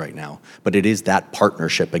theaters right now. But it is that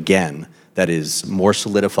partnership, again, that is more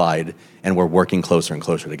solidified, and we're working closer and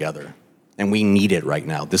closer together. And we need it right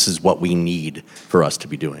now. This is what we need for us to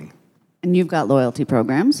be doing. And you've got loyalty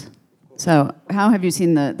programs. So how have you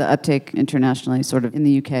seen the uptake internationally, sort of in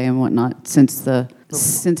the UK and whatnot, since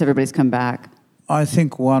everybody's come back? I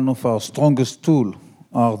think one of our strongest tools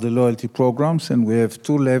are the loyalty programs, and we have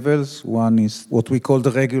two levels. One is what we call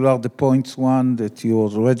the regular, the points one, that you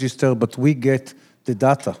register, but we get the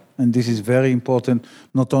data, and this is very important,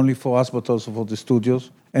 not only for us, but also for the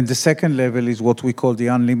studios. And the second level is what we call the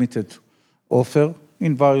unlimited offer.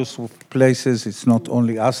 In various places, it's not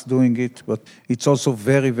only us doing it, but it's also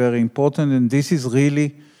very, very important, and this is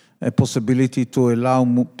really a possibility to allow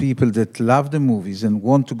people that love the movies and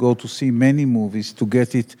want to go to see many movies to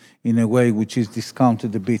get it in a way which is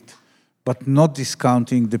discounted a bit, but not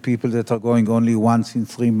discounting the people that are going only once in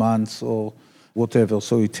 3 months or whatever.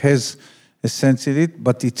 So it has a sense in it,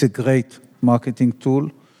 but it's a great marketing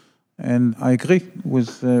tool. And I agree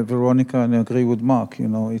with Veronica and I agree with Mark.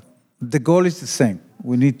 The goal is the same.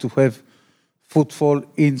 We need to have footfall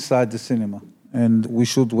inside the cinema, and we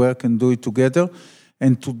should work and do it together.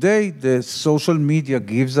 And today, the social media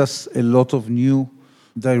gives us a lot of new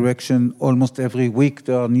direction. Almost every week,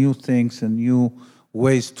 there are new things and new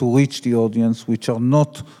ways to reach the audience, which are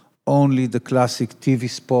not only the classic TV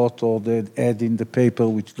spot or the ad in the paper,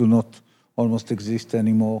 which do not almost exist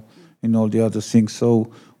anymore in all the other things.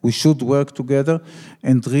 So we should work together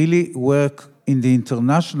and really work in the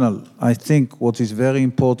international. I think what is very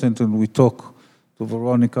important, and we talk to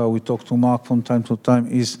Veronica, we talk to Mark from time to time,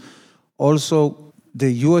 is also the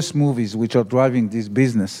US movies, which are driving this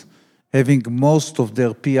business, having most of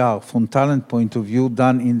their PR from talent point of view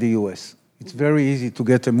done in the US. It's very easy to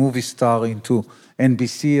get a movie star into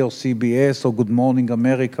NBC or CBS or Good Morning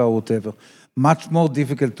America or whatever. Much more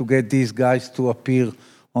difficult to get these guys to appear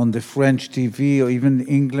on the French TV or even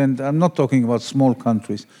England. I'm not talking about small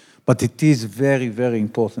countries, but it is very, very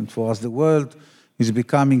important for us. The world is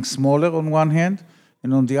becoming smaller on one hand,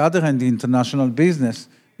 and on the other hand, the international business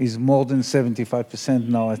is more than 75%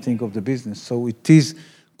 now, I think, of the business. So it is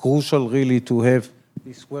crucial really to have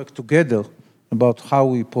this work together about how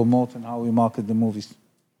we promote and how we market the movies.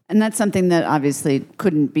 And that's something that obviously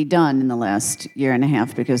couldn't be done in the last year and a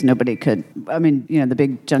half because nobody could, the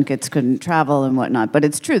big junkets couldn't travel and whatnot. But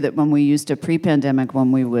it's true that when we used to pre-pandemic,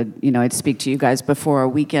 when we would, I'd speak to you guys before a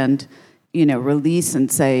weekend, release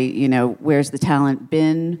and say, where's the talent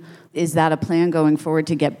been? Is that a plan going forward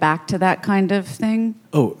to get back to that kind of thing?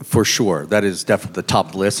 Oh, for sure. That is definitely the top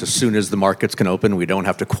of the list. As soon as the markets can open, we don't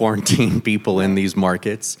have to quarantine people in these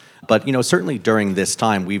markets. But, certainly during this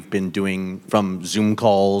time, we've been doing from Zoom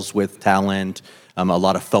calls with talent, a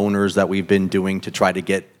lot of phoners that we've been doing to try to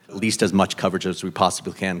get at least as much coverage as we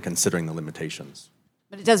possibly can, considering the limitations.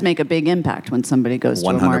 But it does make a big impact when somebody goes to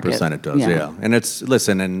a market. 100% it does, yeah. And it's,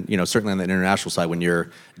 certainly on the international side, when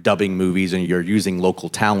you're dubbing movies and you're using local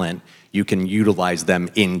talent, you can utilize them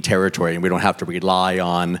in territory, and we don't have to rely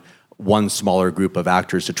on one smaller group of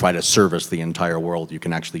actors to try to service the entire world. You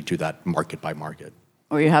can actually do that market by market.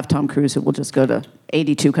 Or you have Tom Cruise, who will just go to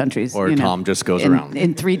 82 countries. Or Tom just goes around.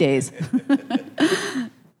 In 3 days.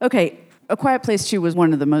 Okay, A Quiet Place 2 was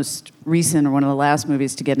one of the most recent or one of the last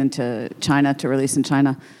movies to get into China, to release in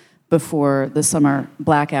China before the summer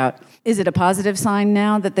blackout. Is it a positive sign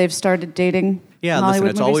now that they've started dating Hollywood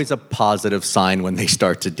it's movies? always a positive sign when they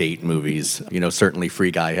start to date movies. Certainly Free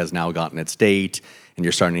Guy has now gotten its date, and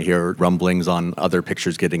you're starting to hear rumblings on other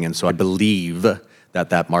pictures getting in. So I believe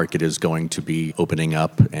that market is going to be opening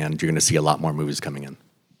up, and you're going to see a lot more movies coming in.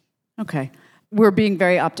 Okay. We're being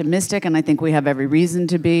very optimistic, and I think we have every reason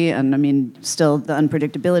to be. And I mean, still the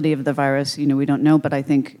unpredictability of the virus, we don't know, but I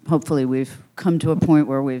think hopefully we've come to a point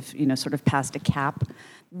where we've, sort of passed a cap.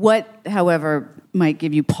 What, however, might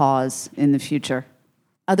give you pause in the future,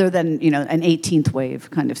 other than, an 18th wave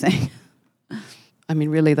kind of thing? I mean,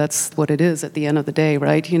 really, that's what it is at the end of the day,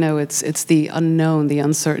 right? It's the unknown, the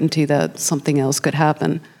uncertainty that something else could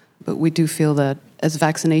happen. But we do feel that as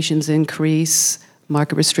vaccinations increase,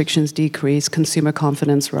 market restrictions decrease, consumer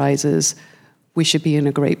confidence rises, we should be in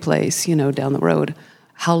a great place, down the road.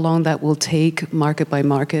 How long that will take, market by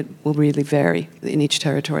market, will really vary in each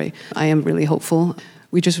territory. I am really hopeful.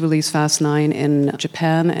 We just released Fast 9 in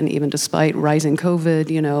Japan, and even despite rising COVID,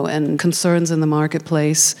 and concerns in the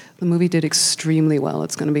marketplace, the movie did extremely well.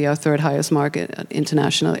 It's going to be our third highest market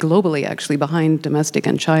internationally, globally actually, behind domestic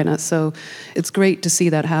and China. So it's great to see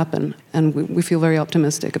that happen, and we feel very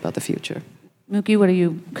optimistic about the future. Mookie, what are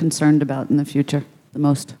you concerned about in the future the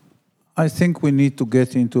most? I think we need to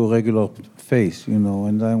get into a regular phase,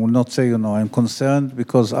 and I will not say, I'm concerned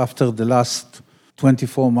because after the last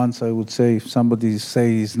 24 months, I would say, if somebody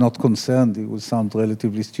say he's not concerned, it would sound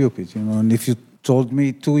relatively stupid, And if you told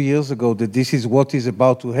me 2 years ago that this is what is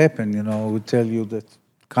about to happen, I would tell you that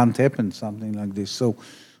can't happen, something like this. So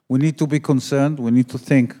we need to be concerned. We need to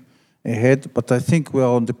think ahead. But I think we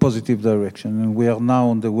are on the positive direction, and we are now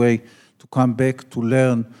on the way to come back, to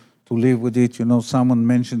learn, to live with it. Someone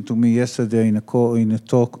mentioned to me yesterday in a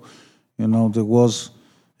talk, there was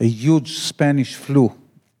a huge Spanish flu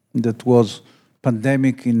that was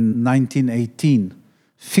pandemic in 1918.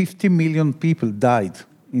 50 million people died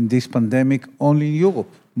in this pandemic only in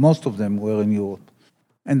Europe. Most of them were in Europe.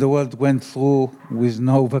 And the world went through with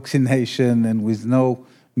no vaccination and with no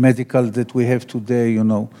medical that we have today,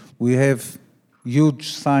 We have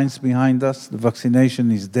huge science behind us. The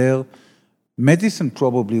vaccination is there. Medicine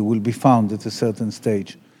probably will be found at a certain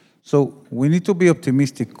stage. So we need to be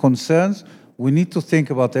optimistic. Concerns, we need to think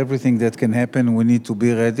about everything that can happen. We need to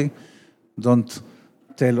be ready. Don't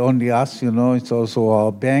tell only us, it's also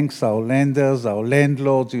our banks, our lenders, our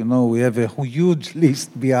landlords, we have a huge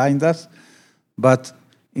list behind us. But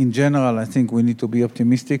in general, I think we need to be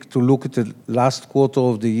optimistic, to look at the last quarter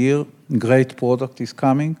of the year. Great product is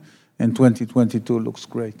coming, and 2022 looks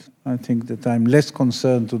great. I think that I'm less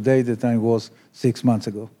concerned today than I was 6 months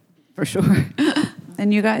ago. For sure.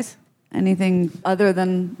 And you guys? Anything other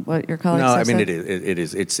than what your colleagues have said? No, it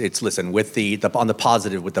is. It's listen, with on the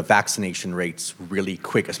positive, with the vaccination rates really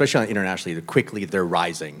quick, especially internationally, quickly they're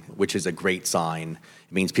rising, which is a great sign.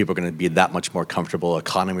 It means people are going to be that much more comfortable.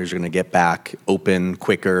 Economies are going to get back open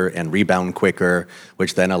quicker and rebound quicker,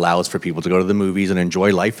 which then allows for people to go to the movies and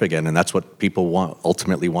enjoy life again. And that's what people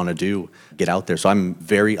ultimately want to do, get out there. So I'm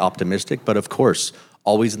very optimistic. But of course,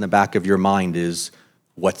 always in the back of your mind is,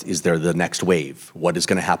 what is there the next wave? What is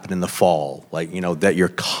going to happen in the fall? That you're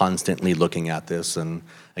constantly looking at this. And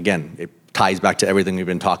again, it ties back to everything we've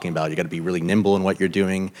been talking about. You got to be really nimble in what you're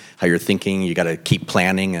doing, how you're thinking. You got to keep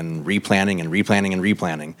planning and replanning and replanning and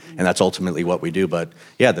replanning. And that's ultimately what we do. But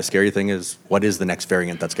yeah, the scary thing is, what is the next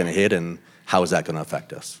variant that's going to hit, and how is that going to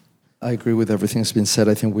affect us? I agree with everything that's been said.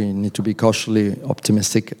 I think we need to be cautiously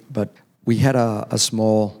optimistic. But we had a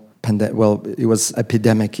small it was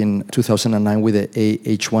epidemic in 2009 with the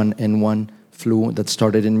H1N1 flu that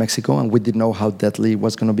started in Mexico, and we didn't know how deadly it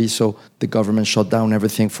was going to be, so the government shut down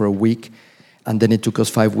everything for a week, and then it took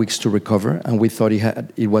us 5 weeks to recover, and we thought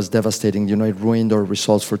it was devastating. It ruined our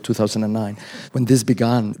results for 2009. When this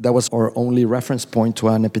began, that was our only reference point to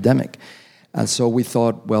an epidemic. And so we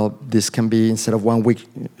thought, well, this can be, instead of 1 week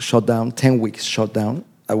shut down, 10 weeks shut down.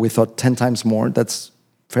 We thought 10 times more, that's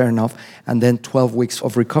fair enough, and then 12 weeks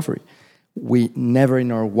of recovery. We never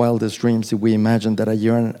in our wildest dreams did we imagine that a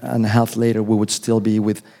year and a half later we would still be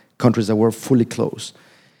with countries that were fully closed.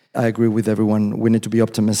 I agree with everyone. We need to be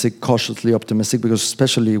optimistic, cautiously optimistic, because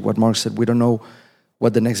especially what Mark said, we don't know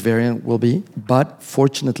what the next variant will be. But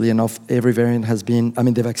fortunately enough, every variant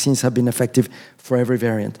the vaccines have been effective for every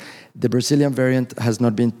variant. The Brazilian variant has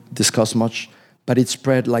not been discussed much, but it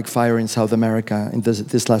spread like fire in South America in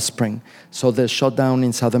this last spring. So the shutdown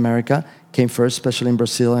in South America came first, especially in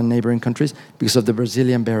Brazil and neighboring countries, because of the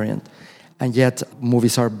Brazilian variant. And yet,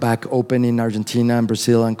 movies are back open in Argentina and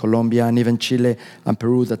Brazil and Colombia and even Chile and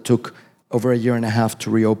Peru that took over a year and a half to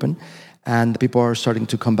reopen. And people are starting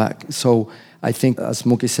to come back. So I think, as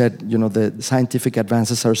Mookie said, the scientific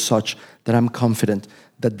advances are such that I'm confident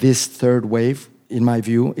that this third wave, in my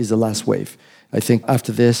view, is the last wave. I think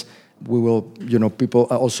after this, we will, people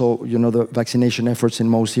also, the vaccination efforts in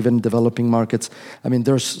most even developing markets. I mean,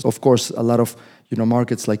 there's, of course, a lot of,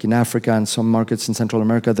 markets like in Africa and some markets in Central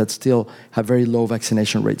America that still have very low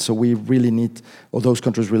vaccination rates. So we really need, or those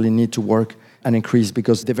countries really need to work and increase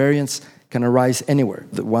because the variants can arise anywhere.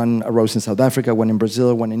 The one arose in South Africa, one in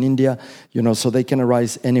Brazil, one in India, so they can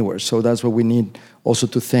arise anywhere. So that's what we need also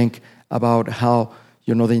to think about how,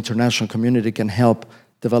 the international community can help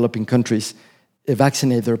developing countries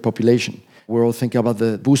vaccinate their population. We're all thinking about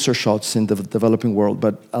the booster shots in the developing world,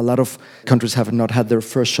 but a lot of countries have not had their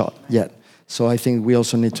first shot yet. So I think we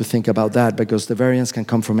also need to think about that because the variants can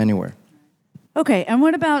come from anywhere. Okay, and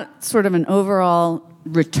what about sort of an overall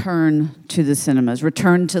return to the cinemas,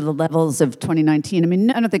 return to the levels of 2019? I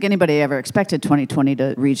mean, I don't think anybody ever expected 2020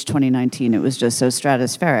 to reach 2019. It was just so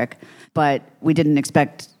stratospheric. But we didn't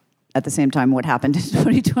expect at the same time what happened in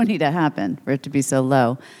 2020 to happen, for it to be so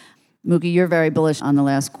low. Mookie, you're very bullish on the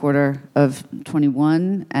last quarter of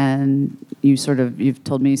 21, and you've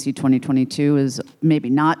told me you see 2022 as maybe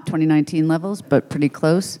not 2019 levels, but pretty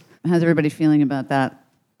close. How's everybody feeling about that?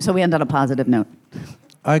 So we end on a positive note.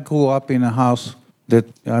 I grew up in a house that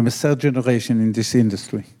I'm a third generation in this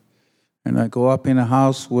industry. And I grew up in a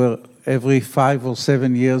house where every 5 or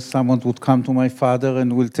 7 years someone would come to my father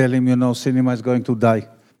and will tell him, cinema is going to die.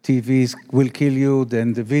 TVs will kill you,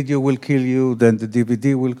 then the video will kill you, then the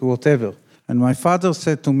DVD will, whatever. And my father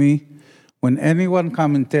said to me, when anyone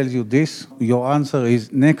come and tells you this, your answer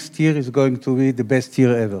is next year is going to be the best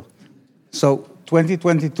year ever. So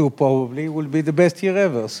 2022 probably will be the best year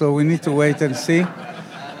ever. So we need to wait and see.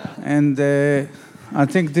 And I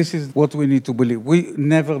think this is what we need to believe. We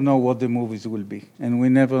never know what the movies will be. And we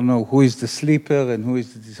never know who is the sleeper and who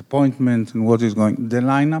is the disappointment and what is going. The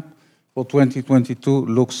lineup for 2022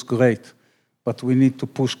 looks great, but we need to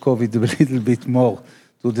push COVID a little bit more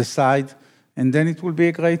to the side, and then it will be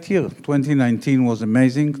a great year. 2019 was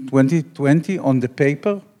amazing. 2020 on the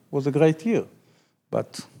paper was a great year,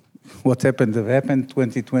 but what happened have happened.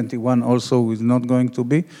 2021 also is not going to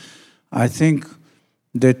be. I think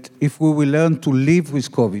that if we will learn to live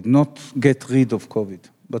with COVID, not get rid of COVID,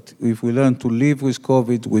 but if we learn to live with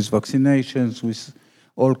COVID, with vaccinations, with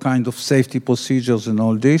all kinds of safety procedures and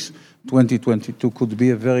all this, 2022 could be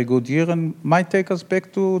a very good year and might take us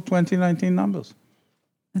back to 2019 numbers.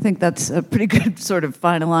 I think that's a pretty good sort of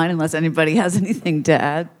final line, unless anybody has anything to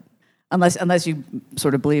add, unless you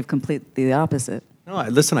sort of believe completely the opposite. No,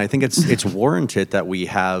 listen, I think it's warranted that we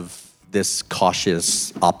have this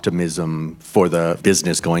cautious optimism for the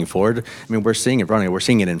business going forward. I mean, we're seeing it, Ronnie. We're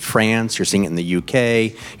seeing it in France. You're seeing it in the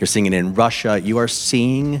UK. You're seeing it in Russia. You are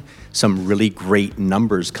seeing some really great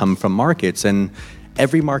numbers come from markets, and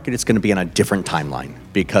every market is going to be on a different timeline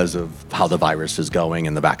because of how the virus is going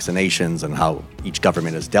and the vaccinations and how each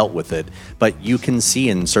government has dealt with it. But you can see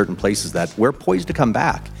in certain places that we're poised to come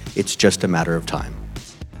back. It's just a matter of time.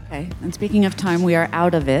 Okay, and speaking of time, we are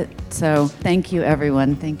out of it. So thank you,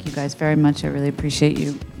 everyone. Thank you guys very much. I really appreciate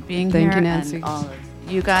you being here. Thank you, Nancy. And all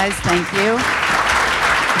of you guys, thank you.